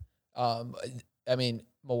here. I mean,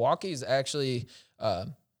 Milwaukee's actually,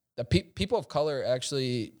 the people of color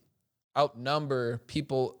actually outnumber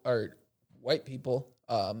white people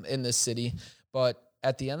in this city. But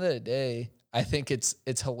at the end of the day, I think it's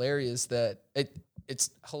hilarious that it's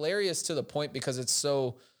hilarious to the point because it's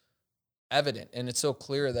so evident and it's so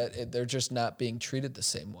clear that they're just not being treated the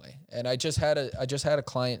same way. And I just had a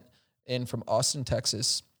client in from Austin,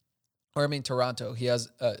 Texas, Toronto. He has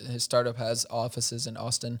his startup has offices in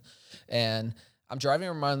Austin, and I'm driving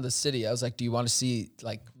around the city. I was like, "Do you want to see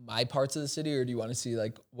like my parts of the city, or do you want to see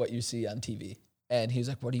like what you see on TV?" And he was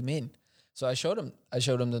like, "What do you mean?" So I showed him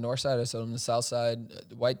the north side. I showed him the south side.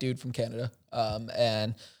 White dude from Canada,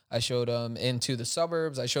 and I showed him into the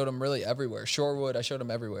suburbs. I showed him really everywhere. Shorewood. I showed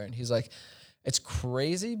him everywhere, and he's like, "It's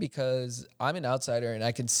crazy because I'm an outsider and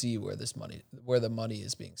I can see where the money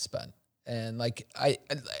is being spent." And like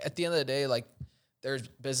at the end of the day, like there's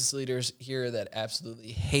business leaders here that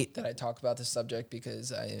absolutely hate that I talk about this subject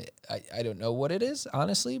because I don't know what it is,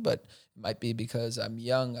 honestly, but it might be because I'm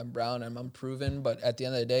young, I'm brown, I'm unproven. But at the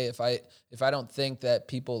end of the day, if I don't think that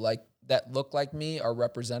people like that look like me are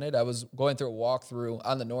represented. I was going through a walkthrough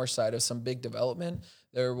on the north side of some big development.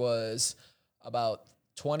 There was about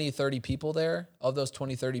 20, 30 people there. Of those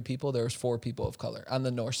 20, 30 people, there was 4 people of color on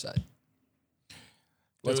the north side.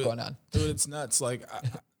 What's going on? Dude, it's nuts. Like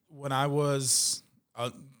when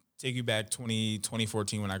I'll take you back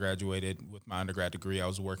 2014 when I graduated with my undergrad degree. I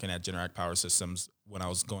was working at Generac Power Systems when I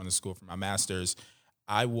was going to school for my master's.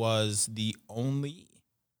 I was the only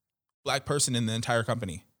black person in the entire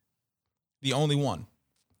company. The only one.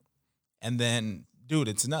 And then, dude,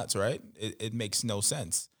 it's nuts, right? It makes no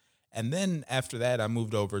sense. And then after that, I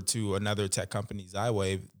moved over to another tech company,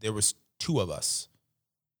 Zywave. There was 2 of us.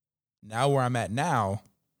 Now where I'm at now,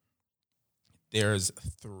 there's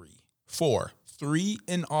 3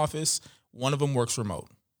 in office. One of them works remote.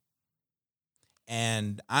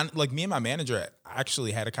 And me and my manager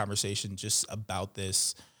actually had a conversation just about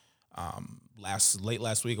this late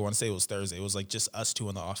last week. I want to say it was Thursday. It was like just us 2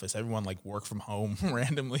 in the office. Everyone like worked from home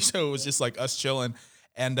randomly. So it was just like us chilling.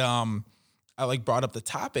 And I like brought up the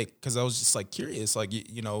topic because I was just like curious, like,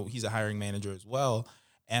 he's a hiring manager as well.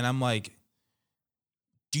 And I'm like,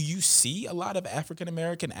 do you see a lot of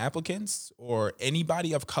African-American applicants or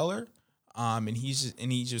anybody of color? And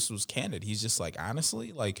he just was candid. He's just like,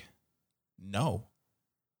 honestly, like, no,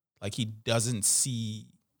 like he doesn't see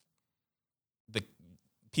the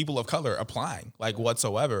people of color applying like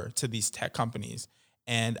whatsoever to these tech companies.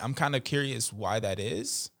 And I'm kind of curious why that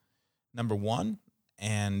is, number one,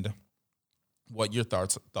 and what your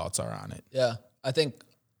thoughts are on it. Yeah, I think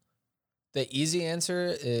the easy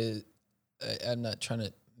answer is, I'm not trying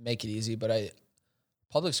to make it easy, but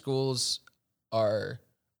public schools are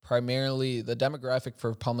primarily, the demographic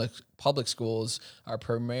for public schools are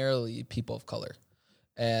primarily people of color.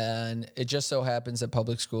 And it just so happens that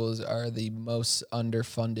public schools are the most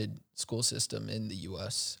underfunded school system in the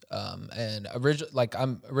U.S. And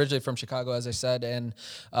I'm originally from Chicago, as I said, and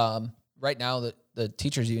right now the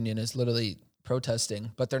teachers union is literally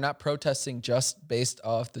protesting, but they're not protesting just based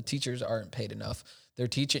off the teachers aren't paid enough.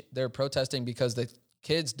 They're protesting because the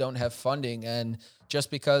kids don't have funding, and just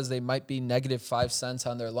because they might be negative 5 cents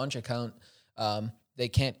on their lunch account, they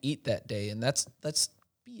can't eat that day, and that's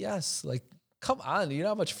BS. Like, come on, you know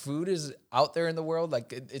how much food is out there in the world?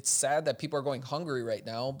 Like, it's sad that people are going hungry right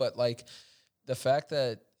now, but like the fact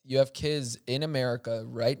that you have kids in America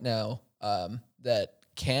right now that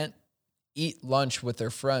can't eat lunch with their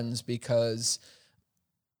friends because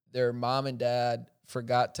their mom and dad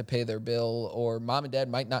forgot to pay their bill, or mom and dad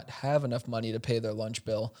might not have enough money to pay their lunch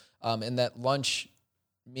bill, and that lunch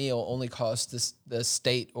meal only costs the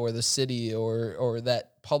state or the city or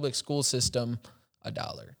that public school system $1,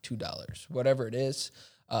 $2, whatever it is.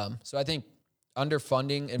 So I think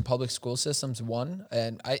underfunding in public school systems, one,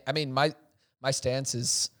 and I mean my stance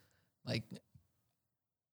is like,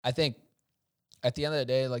 I think at the end of the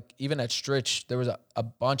day, like even at Stritch, there was a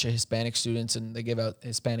bunch of Hispanic students and they give out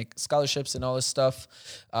Hispanic scholarships and all this stuff.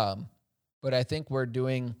 But I think we're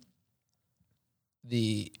doing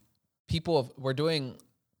the we're doing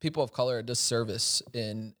people of color a disservice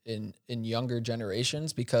in younger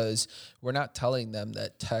generations because we're not telling them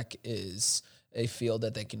that tech is a field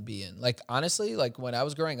that they can be in. Like, honestly, like when I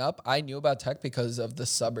was growing up, I knew about tech because of the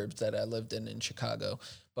suburbs that I lived in Chicago.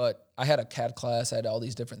 But I had a CAD class, I had all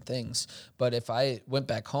these different things. But if I went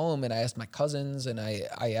back home and I asked my cousins and I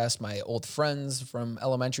asked my old friends from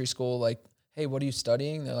elementary school, like, hey, what are you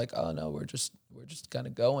studying? They're like, oh no, we're just kind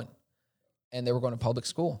of going. And they were going to public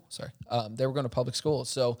school. They were going to public school.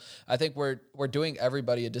 So I think we're doing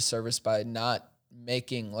everybody a disservice by not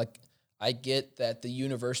making, like, I get that the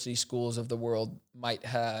university schools of the world might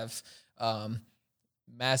have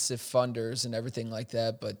massive funders and everything like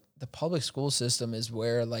that, but the public school system is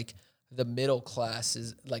where, like, the middle class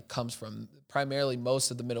is, like, comes from. Primarily,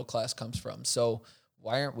 most of the middle class comes from. So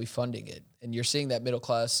why aren't we funding it? And you're seeing that middle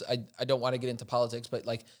class. I don't want to get into politics, but,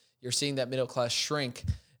 like, you're seeing that middle class shrink.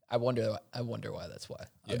 I wonder why that's why.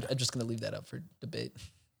 Yeah. I'm just going to leave that up for debate.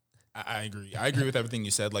 I agree. I agree with everything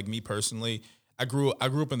you said. Like, me personally, I grew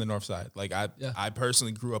up in the North Side. Like, I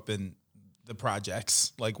personally grew up in the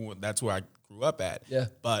projects. Like, that's where I grew up at. Yeah.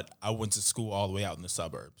 But I went to school all the way out in the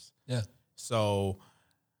suburbs. Yeah. So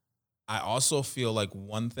I also feel like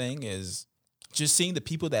one thing is just seeing the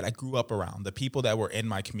people that I grew up around, the people that were in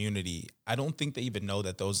my community. I don't think they even know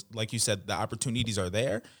that those, like you said, the opportunities are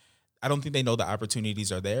there. I don't think they know the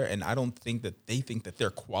opportunities are there, and I don't think that they think that they're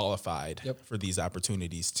qualified for these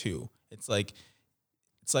opportunities too. It's like,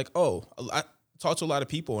 oh, I talk to a lot of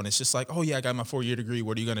people, and it's just like, oh yeah, I got my 4-year degree.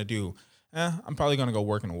 What are you gonna do? I'm probably gonna go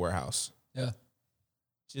work in a warehouse. Yeah,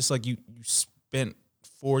 just like you spent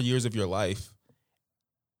 4 years of your life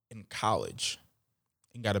in college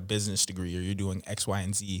and got a business degree, or you're doing X, Y,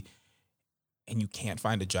 and Z, and you can't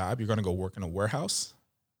find a job. You're gonna go work in a warehouse.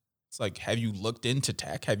 It's like, have you looked into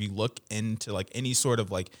tech? Have you looked into, like, any sort of,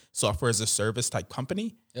 like, software as a service type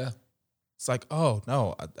company? Yeah. It's like, oh,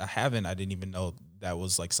 no, I haven't. I didn't even know that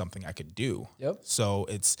was, like, something I could do. Yep. So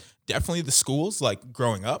it's definitely the schools, like,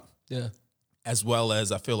 growing up. Yeah. As well as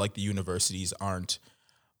I feel like the universities aren't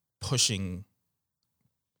pushing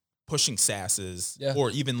SaaSes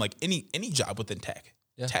or even, like, any job within tech.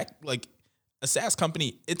 Yeah. Tech, like, a SaaS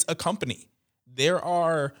company, it's a company. There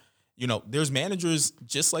are... there's managers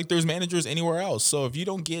just like there's managers anywhere else. So if you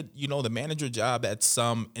don't get, the manager job at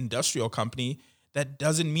some industrial company, that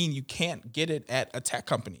doesn't mean you can't get it at a tech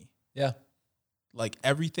company. Yeah. Like,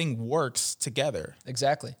 everything works together.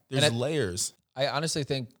 Exactly. There's layers. I honestly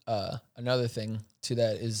think another thing to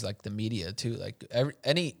that is, like, the media too. Like,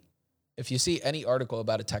 if you see any article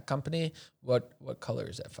about a tech company, what color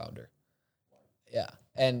is that founder? Yeah.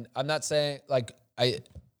 And I'm not saying, like,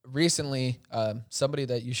 recently, somebody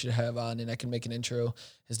that you should have on, and I can make an intro.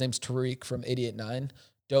 His name's Tariq from 88.9.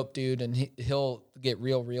 Dope dude, and he'll get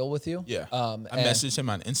real with you. Yeah. I messaged him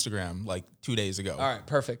on Instagram like 2 days ago. All right,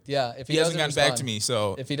 perfect. Yeah. If he hasn't gotten back to me,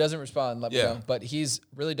 so if he doesn't respond, let me know. But he's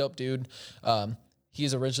really dope dude.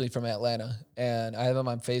 He's originally from Atlanta, and I have him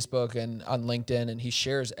on Facebook and on LinkedIn, and he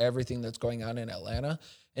shares everything that's going on in Atlanta.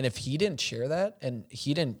 And if he didn't share that, and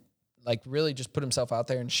he didn't, like, really just put himself out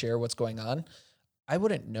there and share what's going on, I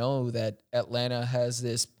wouldn't know that Atlanta has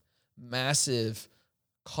this massive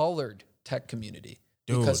colored tech community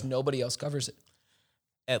because nobody else covers it.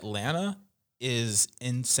 Atlanta is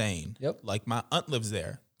insane. Yep. Like, my aunt lives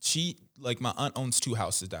there. My aunt owns 2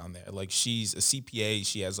 houses down there. Like, she's a CPA.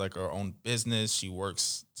 She has, like, her own business.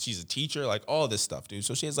 She's a teacher, like, all this stuff, dude.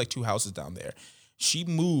 So she has, like, 2 houses down there. She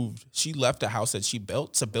left a house that she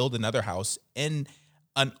built to build another house in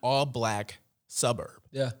an all-black suburb.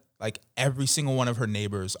 Yeah. Like, every single one of her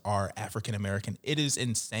neighbors are African-American. It is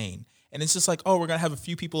insane. And it's just like, oh, we're going to have a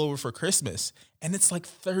few people over for Christmas. And it's like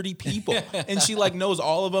 30 people. And she, like, knows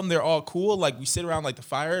all of them. They're all cool. Like, we sit around, like, the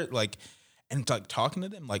fire, like, and, like, talking to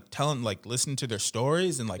them, like, listening to their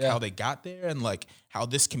stories and, like, how they got there and, like, how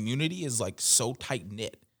this community is, like, so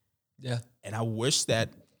tight-knit. Yeah. And I wish that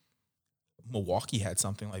Milwaukee had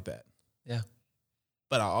something like that. Yeah.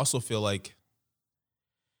 But I also feel like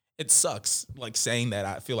it sucks, like, saying that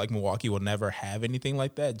I feel like Milwaukee will never have anything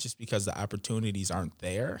like that just because the opportunities aren't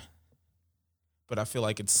there. But I feel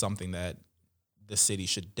like it's something that the city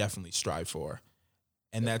should definitely strive for.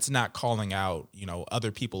 And that's not calling out,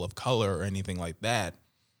 other people of color or anything like that.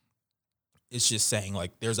 It's just saying,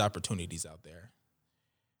 like, there's opportunities out there.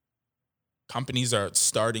 Companies are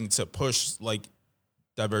starting to push, like,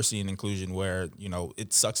 diversity and inclusion where,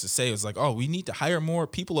 it sucks to say, it's like, oh, we need to hire more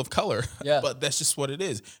people of color. Yeah. But that's just what it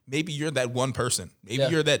is. Maybe you're that one person. Maybe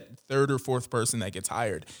you're that 3rd or 4th person that gets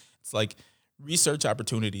hired. It's like, research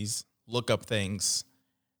opportunities, look up things,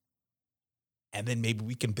 and then maybe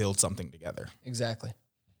we can build something together. Exactly.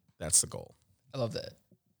 That's the goal. I love that.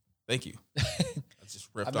 Thank you. I just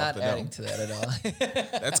ripped I'm off not the adding note. to that at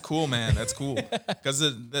all. That's cool, man. That's cool. Because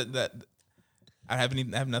that I have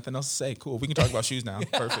nothing else to say. Cool. We can talk about shoes now.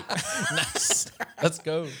 Perfect. Nice. Let's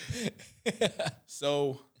go.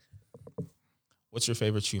 So, what's your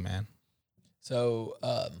favorite shoe, man? So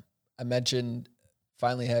I mentioned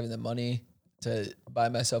finally having the money to buy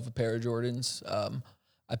myself a pair of Jordans.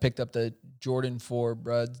 I picked up the Jordan 4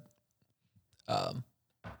 Bred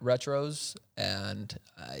retros, and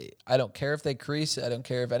I don't care if they crease. I don't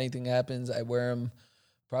care if anything happens. I wear them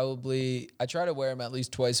I try to wear them at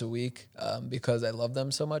least twice a week because I love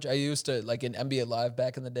them so much. I used to, like in NBA Live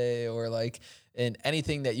back in the day, or like in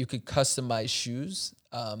anything that you could customize shoes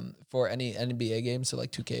for any NBA game, so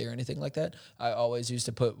like 2K or anything like that. I always used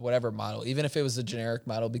to put whatever model, even if it was a generic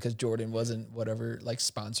model, because Jordan wasn't whatever like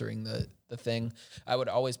sponsoring the thing. I would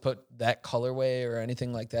always put that colorway or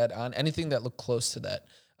anything like that on anything that looked close to that.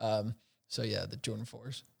 So yeah, the Jordan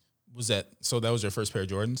 4s. So that was your first pair of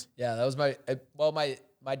Jordans? Yeah, that was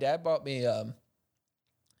my dad bought me,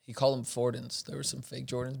 he called them Fordens. There were some fake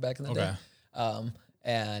Jordans back in the day.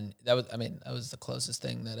 And that was the closest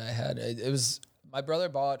thing that I had. It was, my brother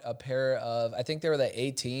bought a pair of, I think they were the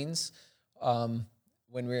 18s. When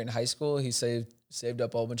we were in high school, he saved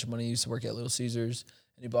up a whole bunch of money. He used to work at Little Caesars,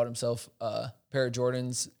 and he bought himself a pair of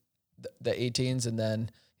Jordans, the 18s. And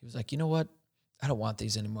then he was like, you know what? I don't want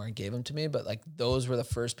these anymore, and gave them to me. But like, those were the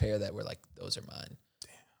first pair that were like, those are mine.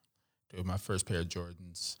 Dude, my first pair of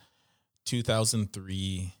Jordans,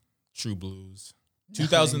 2003 True Blues.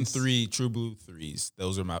 2003 True Blue 3s.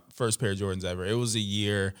 Those are my first pair of Jordans ever. It was a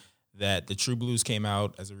year that the True Blues came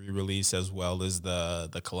out as a re-release, as well as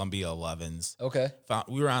the Columbia 11s. Okay.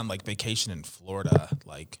 We were on like vacation in Florida,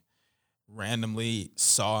 like randomly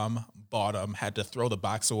saw them, bought them, had to throw the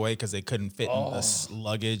box away because they couldn't fit in the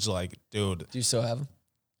luggage. Like, dude. Do you still have them?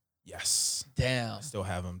 Yes. Damn. I still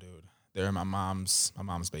have them, dude. They're in my mom's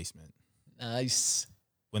basement. Nice.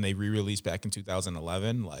 When they re-released back in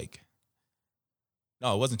 2011, like,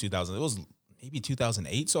 no, it wasn't 2000. It was maybe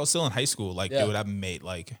 2008. So I was still in high school. Like, dude, I made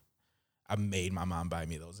my mom buy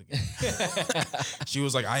me those again. She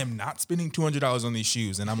was like, I am not spending $200 on these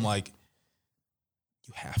shoes. And I'm like,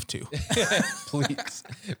 you have to.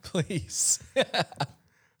 Please.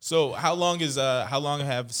 So how long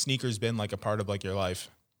have sneakers been like a part of like your life?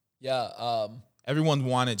 Yeah. Everyone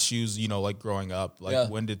wanted shoes, like growing up. Like,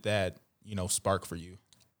 when did that, spark for you?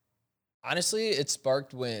 Honestly, it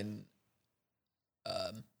sparked when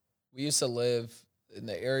we used to live in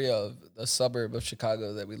the area of the suburb of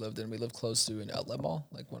Chicago that we lived in. We lived close to an outlet mall,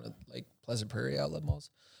 like one of like Pleasant Prairie outlet malls.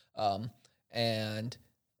 And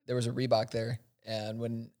there was a Reebok there. And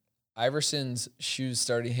when Iverson's shoes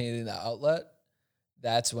started hitting the outlet,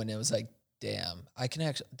 that's when it was like, damn,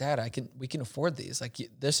 we can afford these. Like,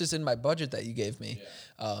 this is in my budget that you gave me.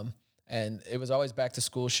 Yeah. And it was always back to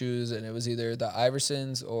school shoes, and it was either the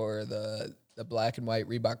Iversons or the black and white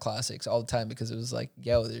Reebok Classics all the time, because it was like,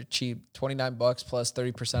 yo, they're cheap, $29 plus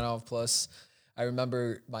 30% off plus. I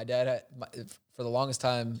remember my dad had, for the longest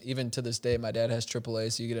time, even to this day, my dad has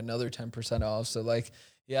AAA, so you get another 10% off. So like,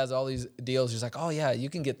 he has all these deals. He's like, oh yeah, you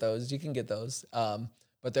can get those.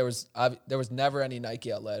 But there was never any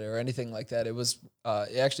Nike outlet or anything like that. It was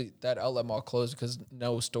actually, that outlet mall closed because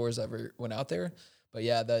no stores ever went out there. But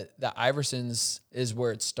yeah, the Iversons is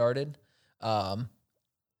where it started,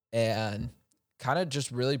 and kind of just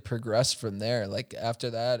really progressed from there. Like, after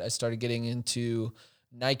that, I started getting into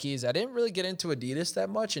Nikes. I didn't really get into Adidas that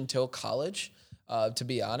much until college, to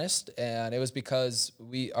be honest. And it was because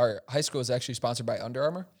our high school was actually sponsored by Under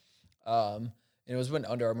Armour. And it was when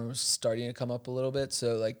Under Armour was starting to come up a little bit.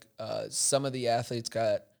 So like, some of the athletes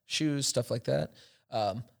got shoes, stuff like that.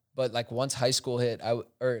 But like, once high school hit,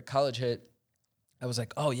 or college hit, I was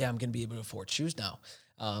like, oh yeah, I'm going to be able to afford shoes now.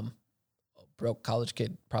 Broke college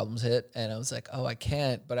kid problems hit, and I was like, oh, I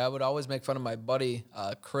can't. But I would always make fun of my buddy,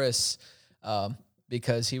 Chris,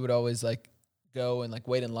 because he would always like go and like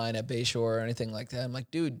wait in line at Bayshore or anything like that. I'm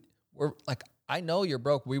like, dude, we're like, I know you're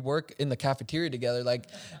broke. We work in the cafeteria together. Like,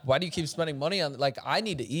 why do you keep spending money on, like, I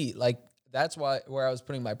need to eat. Like, that's where I was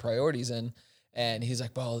putting my priorities in. And he's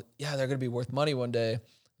like, well, yeah, they're going to be worth money one day. I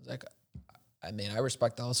was like, I mean, I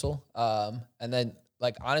respect the hustle. And then,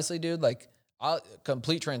 like, honestly, dude, like,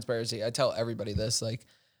 complete transparency, I tell everybody this, like,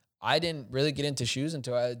 I didn't really get into shoes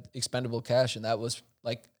until I had expendable cash, and that was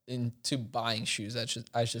like into buying shoes,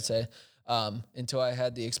 I should say, until I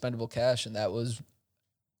had the expendable cash, and that was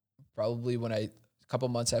probably a couple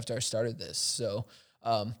months after I started this. So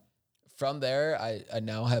from there, I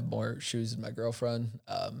now have more shoes than my girlfriend,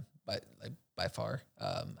 by far.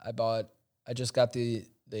 I just got the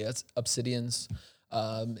Obsidians.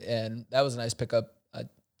 And that was a nice pickup.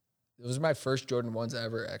 Those are my first Jordan 1s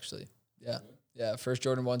ever, actually. Yeah. Yeah, first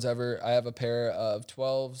Jordan 1s ever. I have a pair of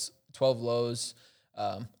 12 lows,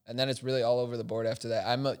 and then it's really all over the board after that.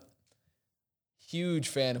 I'm a huge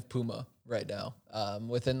fan of Puma right now.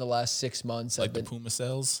 Within the last 6 months, Like the Puma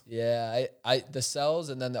cells? Yeah, I the cells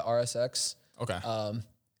and then the RSX. Okay.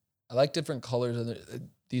 I like different colors in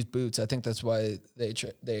these boots. I think that's why they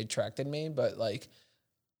attracted me. But like,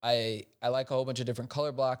 I like a whole bunch of different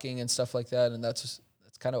color blocking and stuff like that, and that's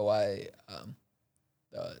kind of why.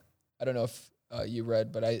 I don't know if you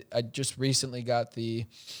read, but I just recently got the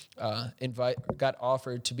got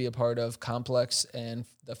offered to be a part of Complex and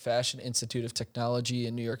the Fashion Institute of Technology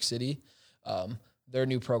in New York City. Their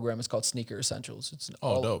new program is called Sneaker Essentials. It's an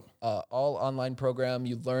all online program.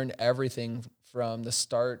 You learn everything from the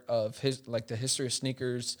start of the history of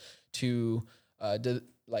sneakers to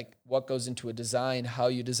like what goes into a design, how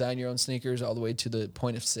you design your own sneakers, all the way to the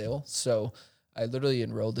point of sale. So I literally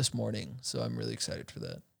enrolled this morning, so I'm really excited for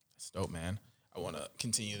that. That's dope, man. I want to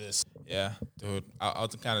continue this. Yeah, dude. I'll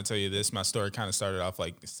kind of tell you this. My story kind of started off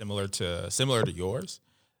like similar to yours,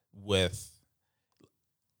 with,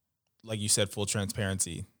 like you said, full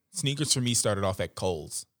transparency. Sneakers for me started off at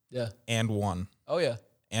Kohl's. Yeah. And One. Oh yeah.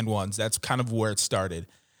 And Ones. That's kind of where it started.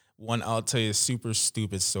 One, I'll tell you a super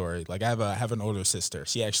stupid story. Like I have an older sister.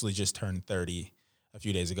 She actually just turned 30 a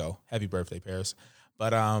few days ago. Happy birthday, Paris.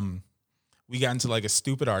 But we got into like a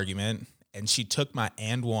stupid argument, and she took my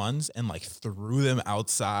and ones and like threw them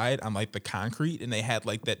outside on like the concrete, and they had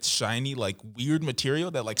like that shiny, like weird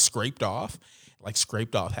material that like scraped off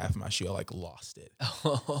half of my shoe. I like lost it.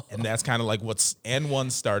 And that's kind of like what's and one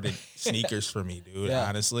started sneakers for me, dude,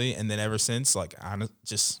 honestly. And then ever since, like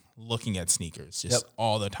just looking at sneakers just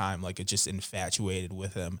all the time, like it just infatuated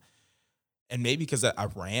with them. And maybe because I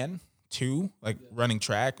ran too, like running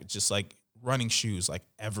track, just like running shoes, like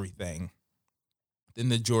everything. Then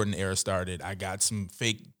the Jordan era started. I got some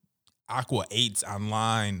fake Aqua 8s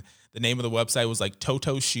online. The name of the website was like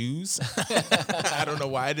Toto Shoes. I don't know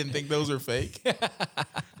why I didn't think those were fake.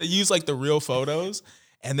 They used like the real photos.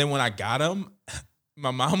 And then when I got them,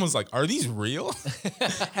 my mom was like, "Are these real?"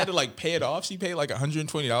 Had to like pay it off. She paid like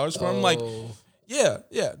 $120 for them. I'm like, yeah,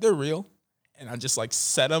 they're real. And I just like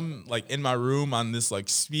set them like in my room on this like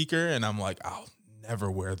speaker. And I'm like, I'll never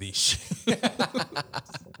wear these shoes.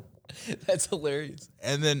 That's hilarious.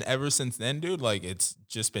 And then ever since then, dude, like it's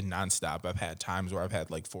just been nonstop. I've had times where I've had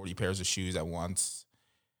like 40 pairs of shoes at once.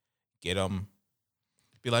 Get them.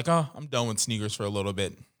 Be like, oh, I'm done with sneakers for a little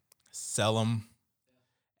bit. Sell them.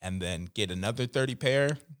 And then get another 30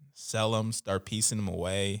 pair. Sell them. Start piecing them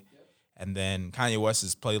away. And then Kanye West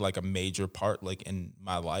has played like a major part like in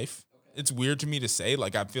my life. It's weird to me to say.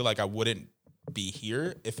 Like I feel like I wouldn't be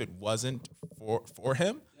here if it wasn't for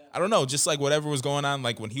him. I don't know, just like whatever was going on,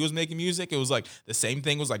 like when he was making music, it was like the same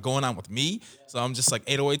thing was like going on with me. So I'm just like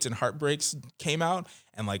 808s and Heartbreaks came out,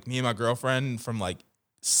 and like me and my girlfriend from like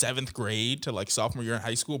 7th grade to like sophomore year in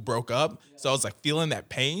high school broke up. So I was like feeling that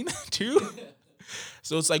pain too.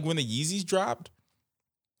 So it's like when the Yeezys dropped,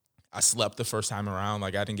 I slept the first time around.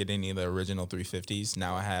 Like I didn't get any of the original 350s.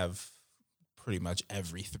 Now I have pretty much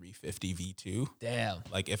every 350 V2. Damn.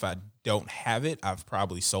 Like if I don't have it, I've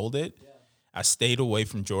probably sold it. I stayed away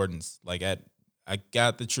from Jordans. Like I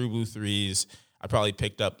got the True Blue 3s. I probably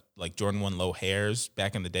picked up like Jordan 1 low hairs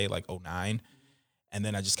back in the day, like 09. And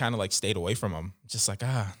then I just kind of like stayed away from them. Just like,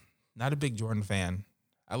 not a big Jordan fan.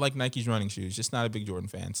 I like Nike's running shoes, just not a big Jordan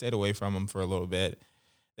fan. Stayed away from them for a little bit.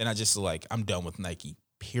 Then I just like, I'm done with Nike,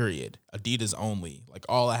 period. Adidas only. Like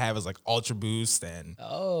all I have is like Ultra Boost and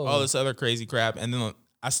all this other crazy crap. And then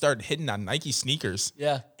I started hitting on Nike sneakers.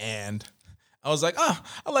 Yeah. And I was like, I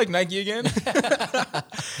like Nike again.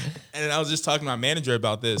 And I was just talking to my manager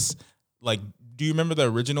about this. Like, do you remember the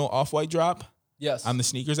original Off-White drop? Yes. On the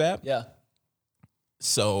sneakers app? Yeah.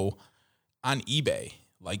 So on eBay,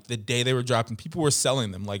 like the day they were dropping, people were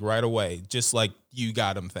selling them like right away, just like you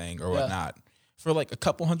got them thing or whatnot, for like a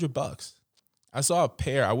couple $100. I saw a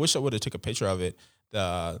pair. I wish I would have took a picture of it.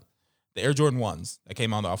 The Air Jordan 1s that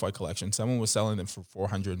came out in the Off-White collection. Someone was selling them for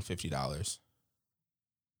 $450.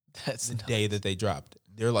 That's the day that they dropped.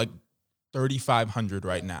 They're like $3,500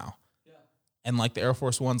 right now. Yeah. And like the Air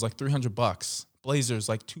Force One's like $300. Blazers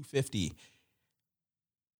like $250.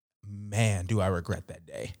 Man, do I regret that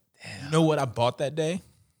day. Damn. You know what I bought that day?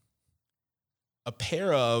 A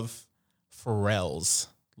pair of Pharrells.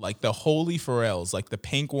 Like the holy Pharrells, like the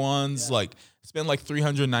pink ones, like spent like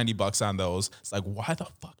 $390 on those. It's like, why the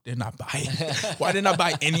fuck didn't I buy it? Why didn't I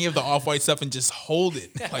buy any of the Off-White stuff and just hold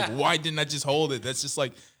it? Like, why didn't I just hold it? That's just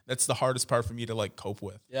like, that's the hardest part for me to like cope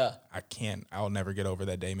with. Yeah. I'll never get over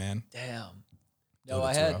that day, man. Damn. No, Dude, I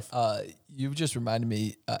it's had, rough. you just reminded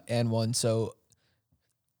me, and one. So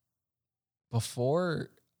before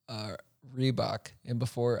Reebok and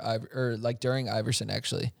before or like during Iverson,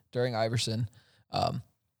 actually, during Iverson, um,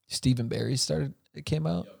 Stephen Barry's it came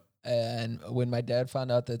out. And when my dad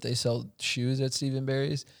found out that they sell shoes at Stephen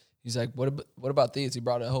Barry's, he's like, what about these? He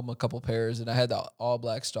brought home a couple pairs, and I had the all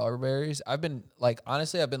black Starberries. I've been like,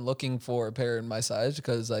 honestly, I've been looking for a pair in my size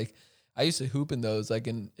because like I used to hoop in those like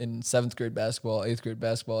in seventh grade basketball, eighth grade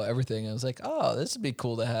basketball, everything. I was like, oh, this would be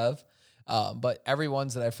cool to have. But every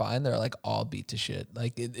ones that I find, they're like all beat to shit.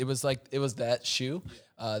 Like it was that shoe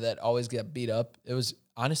that always get beat up. It was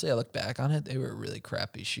honestly, I look back on it, they were a really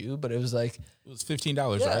crappy shoe, but it was like It was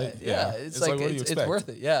 $15, yeah, right? yeah. It's like, what do you it's expect? worth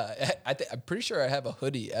it. Yeah, I'm pretty sure I have a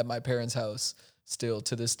hoodie at my parents' house still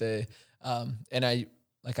to this day. And I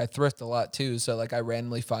thrift a lot too, so like I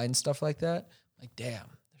randomly find stuff like that. Like damn,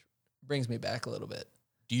 brings me back a little bit.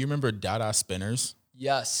 Do you remember Dada spinners?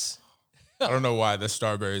 Yes. I don't know why the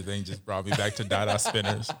Starberry thing just brought me back to Dada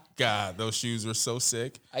spinners. God, those shoes were so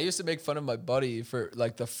sick. I used to make fun of my buddy for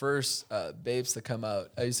like the first Babes to come out.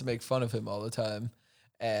 I used to make fun of him all the time.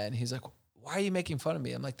 And he's like, why are you making fun of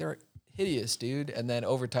me? I'm like, they're hideous, dude. And then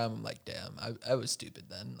over time, I'm like, damn, I was stupid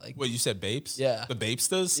then. Like, What, you said Bapes? Yeah. The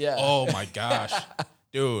Bapestas? Yeah. Oh my gosh.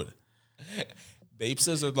 Dude.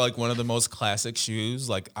 Bapestas are like one of the most classic shoes.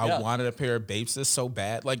 Like I wanted a pair of Bapestas so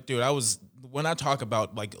bad. Like, dude, when I talk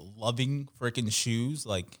about like loving freaking shoes,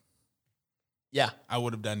 like yeah. I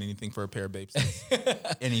would have done anything for a pair of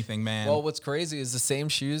Bapestas. Anything, man. Well, what's crazy is the same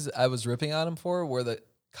shoes I was ripping on him for were the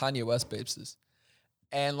Kanye West Babeses.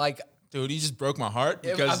 And like, dude, you just broke my heart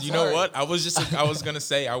because I'm you sorry. know what? I was gonna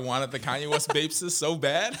say I wanted the Kanye West Bapeses so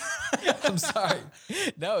bad. I'm sorry.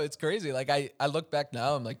 No, it's crazy. Like I look back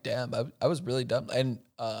now, I'm like, damn, I was really dumb. And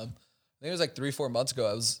I think it was like 3-4 months ago,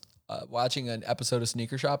 I was watching an episode of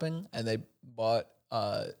Sneaker Shopping, and they bought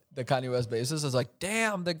the Kanye West bases. I was like,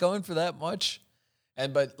 damn, they're going for that much.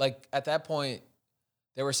 But like at that point,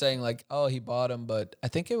 they were saying like, oh, he bought them, but I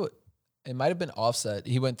think it might have been Offset.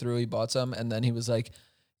 He went through, he bought some, and then he was like,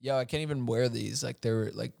 yo, I can't even wear these. Like they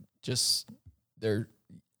were like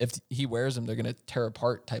if he wears them, they're gonna tear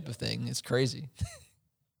apart type of thing. It's crazy.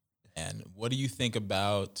 And what do you think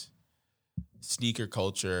about sneaker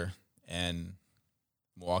culture and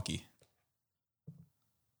Milwaukee?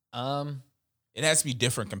 It has to be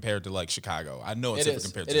different compared to like Chicago. I know it's different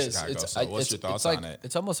compared to Chicago. So what's your thoughts on it?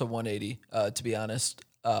 It's almost a 180, to be honest.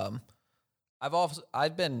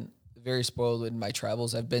 I've been very spoiled in my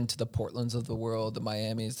travels. I've been to the Portlands of the world, the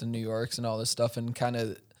Miamis, the New Yorks, and all this stuff, and kind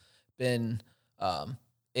of been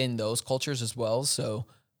in those cultures as well. So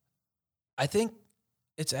I think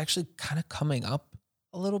it's actually kind of coming up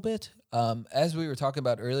a little bit. As we were talking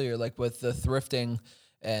about earlier, like with the thrifting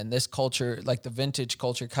and this culture, like the vintage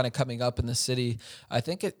culture kind of coming up in the city. I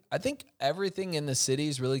think everything in the city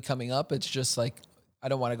is really coming up. It's just like, I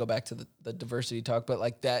don't want to go back to the diversity talk, but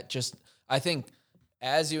like that just, I think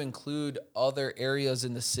as you include other areas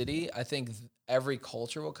in the city, I think every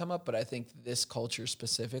culture will come up, but I think this culture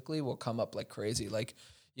specifically will come up like crazy. Like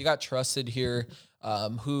you got Trusted here,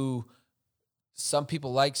 who some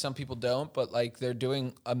people like, some people don't, but like they're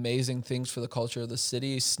doing amazing things for the culture of the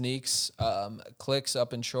city. Sneaks, Clicks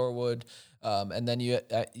up in Shorewood, and then you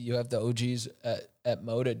have the OGs at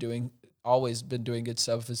Moda always been doing good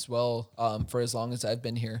stuff as well, for as long as I've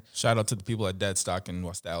been here. Shout out to the people at Deadstock in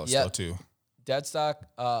West Dallas though too. Deadstock,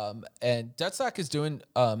 and Deadstock is doing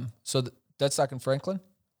Deadstock in Franklin.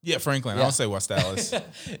 Yeah, Franklin. I'll say West Dallas.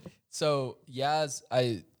 So Yaz,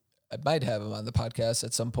 I might have him on the podcast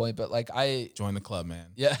at some point, but like join the club, man.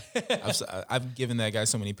 Yeah. I've given that guy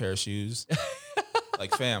so many pair of shoes.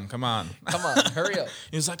 Like, fam, come on, hurry up.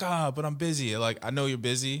 He was like, but I'm busy. Like, I know you're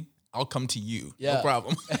busy. I'll come to you. Yeah. No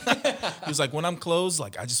problem. He was like, when I'm closed,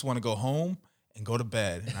 like, I just want to go home and go to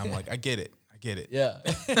bed. And I'm like, I get it. Yeah.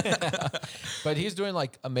 But he's doing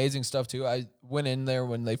like amazing stuff too. I went in there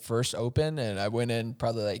when they first opened, and I went in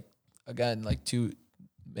probably like, again, like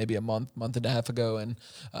maybe a month and a half ago, and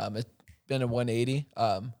it's been a 180.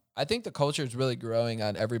 I think the culture is really growing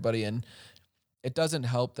on everybody, and it doesn't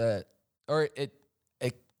help that, or it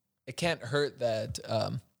can't hurt that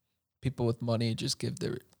people with money just give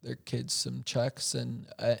their kids some checks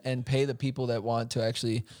and pay the people that want to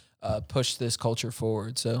actually push this culture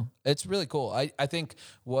forward. So it's really cool. I think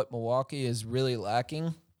what Milwaukee is really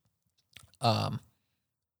lacking,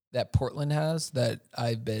 that Portland has, that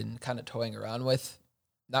I've been kind of toying around with,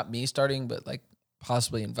 not me starting, but like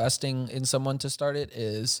possibly investing in someone to start it,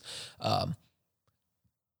 is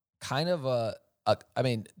kind of I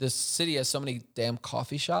mean, this city has so many damn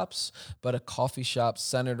coffee shops, but a coffee shop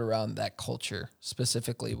centered around that culture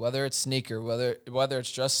specifically, whether it's sneaker, whether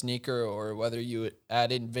it's just sneaker, or whether you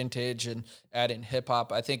add in vintage and add in hip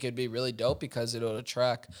hop. I think it'd be really dope because it'll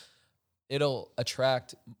attract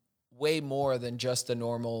way more than just the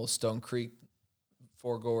normal Stone Creek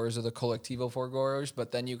foregoers or the Collectivo foregoers,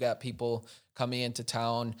 but then you got people coming into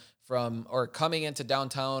town coming into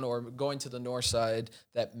downtown or going to the north side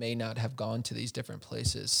that may not have gone to these different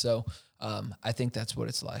places. So I think that's what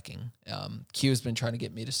it's lacking. Q's been trying to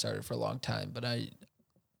get me to start it for a long time, but I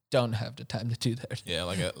don't have the time to do that. Yeah,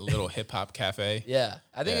 like a little hip hop cafe. Yeah,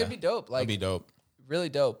 I think it'd be dope. Like, it'd be dope. Really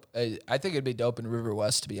dope. I think it'd be dope in River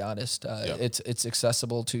West, to be honest. It's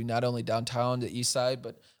accessible to not only downtown, the east side,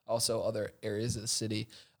 but also other areas of the city.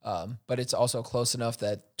 But it's also close enough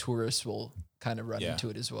that tourists will kind of run into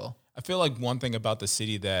it as well. I feel like one thing about the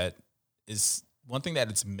city that it's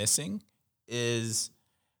missing is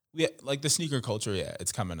like the sneaker culture. Yeah,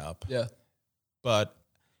 it's coming up. Yeah, but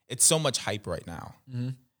it's so much hype right now.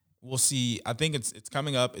 Mm-hmm. We'll see. I think it's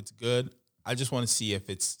coming up. It's good. I just want to see if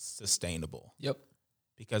it's sustainable. Yep.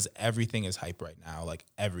 Because everything is hype right now, like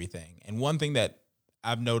everything. And one thing that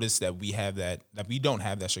I've noticed that we have that we don't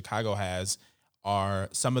have that Chicago has are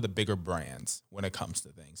some of the bigger brands when it comes to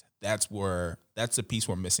things. That's the piece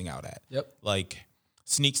we're missing out at. Yep. Like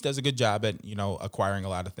Sneaks does a good job at, acquiring a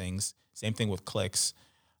lot of things. Same thing with Clicks.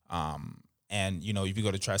 And, if you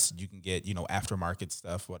go to Trusted, you can get, aftermarket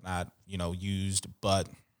stuff, whatnot, used. But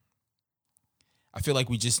I feel like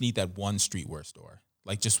we just need that one streetwear store.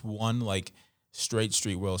 Like just one, like, straight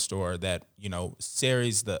streetwear store that,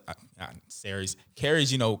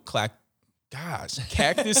 carries,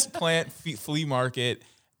 Cactus Plant Flea Market,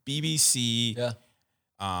 BBC,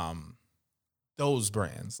 those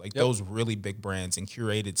brands, like those really big brands and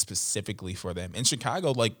curated specifically for them. In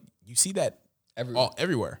Chicago, like you see that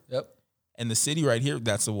everywhere. Yep. And the city right here,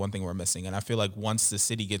 that's the one thing we're missing. And I feel like once the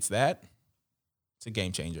city gets that, it's a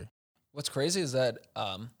game changer. What's crazy is that,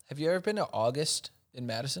 have you ever been to August in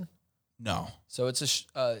Madison? No. So it's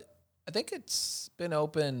I think it's been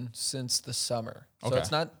open since the summer. So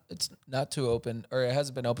Okay. it's not too open, or it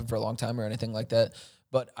hasn't been open for a long time or anything like that.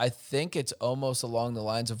 But I think it's almost along the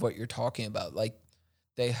lines of what you're talking about. Like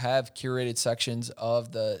they have curated sections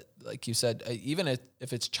of like you said, even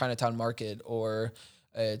if it's Chinatown Market or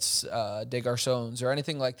it's Des Garçons or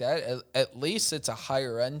anything like that, at least it's a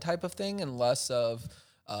higher end type of thing and less of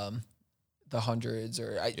the Hundreds,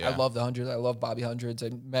 or I love the Hundreds. I love Bobby Hundreds. I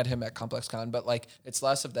met him at Complex Con, but like it's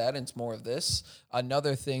less of that and it's more of this.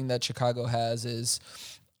 Another thing that Chicago has is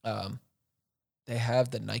they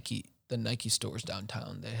have the Nike stores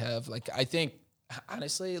downtown. They have I think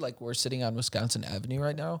honestly, like we're sitting on Wisconsin Avenue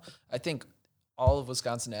right now. I think all of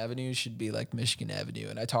Wisconsin Avenue should be like Michigan Avenue.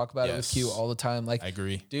 And I talk about it with Q all the time. Like, I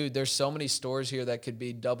agree. Dude, there's so many stores here that could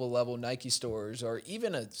be double level Nike stores or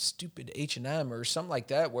even a stupid H&M or something like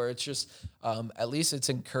that, where it's just, at least it's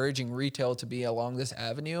encouraging retail to be along this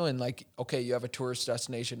avenue. And like, okay, you have a tourist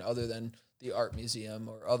destination other than the art museum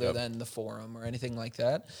or other than the Forum or anything like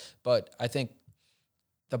that. But I think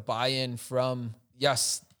the buy-in from,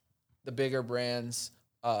 yes, the bigger brands,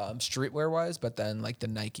 streetwear wise, but then like the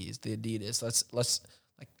Nikes, the Adidas, let's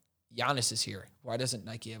like Giannis is here. Why doesn't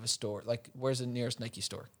Nike have a store? Like, where's the nearest Nike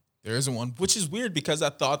store? There isn't one, which is weird because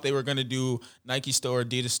I thought they were going to do Nike store,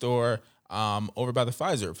 Adidas store, over by the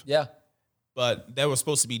Pfizer. Yeah. But that was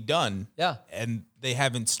supposed to be done. Yeah. And they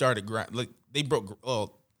haven't started. They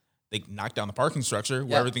knocked down the parking structure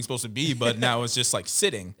where everything's supposed to be, but now it's just like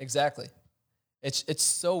sitting. Exactly. It's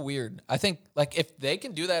so weird. I think like if they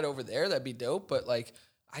can do that over there, that'd be dope. But like,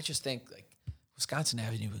 I just think like Wisconsin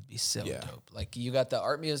Avenue would be so dope. Like you got the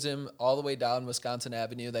art museum all the way down Wisconsin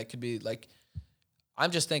Avenue. That could be like,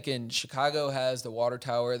 I'm just thinking Chicago has the water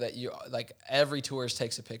tower that you like every tourist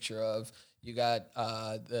takes a picture of. You got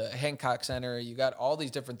the Hancock Center. You got all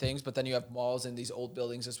these different things, but then you have malls in these old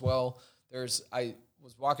buildings as well. I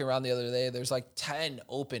was walking around the other day. There's like 10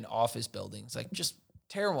 open office buildings. Like just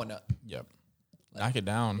tear one up. Yep. Knock it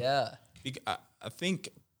down. Yeah. I think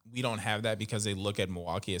we don't have that because they look at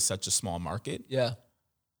Milwaukee as such a small market. Yeah.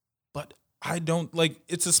 But I don't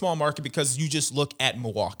it's a small market because you just look at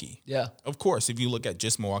Milwaukee. Yeah. Of course, if you look at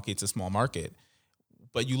just Milwaukee, it's a small market.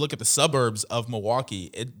 But you look at the suburbs of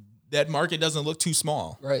Milwaukee, that market doesn't look too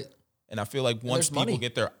small. Right. And I feel like once people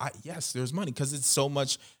get there, yes, there's money because it's so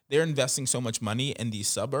much, they're investing so much money in these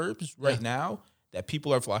suburbs right now that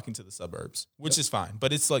people are flocking to the suburbs, which is fine.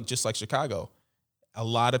 But it's like just like Chicago. A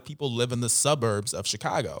lot of people live in the suburbs of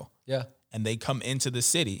Chicago. Yeah. And they come into the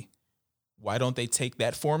city. Why don't they take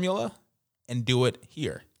that formula and do it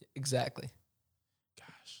here? Exactly.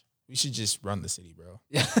 Gosh, We should just run the city, bro.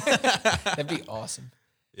 Yeah, that'd be awesome.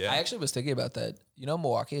 Yeah. I actually was thinking about that. You know,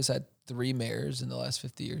 Milwaukee has had 3 mayors in the last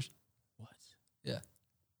 50 years. What? Yeah.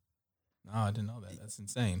 No, I didn't know that. That's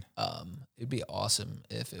insane. It'd be awesome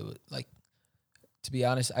if it would, like, to be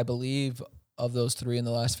honest, I believe of those 3 in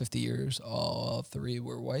the last 50 years, all 3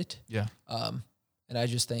 were white. Yeah. And I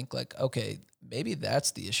just think, like, okay, maybe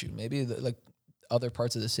that's the issue. Maybe like other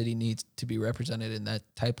parts of the city needs to be represented in that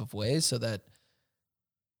type of way, so that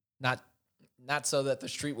not so that the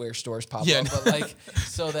streetwear stores pop up, but like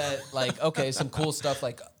so that, like, okay, some cool stuff,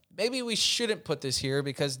 like maybe we shouldn't put this here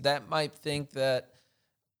because that might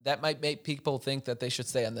make people think that they should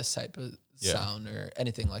stay on this type of sound or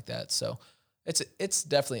anything like that. So it's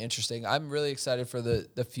definitely interesting. I'm really excited for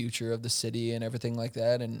the future of the city and everything like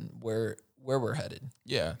that, and where we're headed.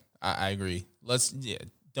 Yeah, I agree.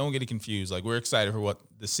 Don't get it confused. Like, we're excited for what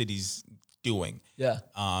the city's doing. Yeah.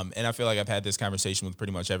 And I feel like I've had this conversation with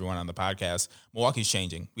pretty much everyone on the podcast. Milwaukee's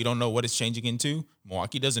changing. We don't know what it's changing into.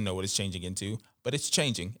 Milwaukee doesn't know what it's changing into, but it's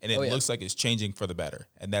changing, and it looks like it's changing for the better.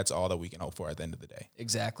 And that's all that we can hope for at the end of the day.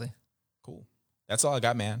 Exactly. Cool. That's all I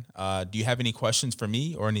got, man. Do you have any questions for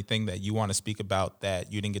me or anything that you want to speak about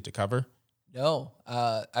that you didn't get to cover? No.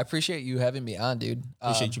 I appreciate you having me on, dude.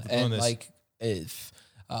 Appreciate you for doing this. Like, if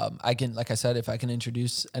I can, like I said, if I can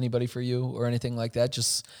introduce anybody for you or anything like that,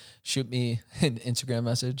 just shoot me an Instagram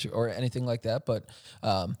message or anything like that. But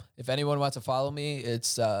if anyone wants to follow me,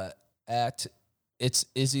 it's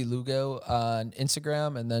Izzy Lugo on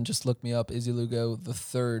Instagram, and then just look me up, Izzy Lugo the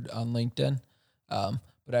third on LinkedIn.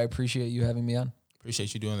 But I appreciate you having me on.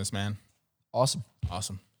 Appreciate you doing this, man. Awesome.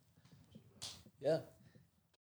 Awesome. Yeah.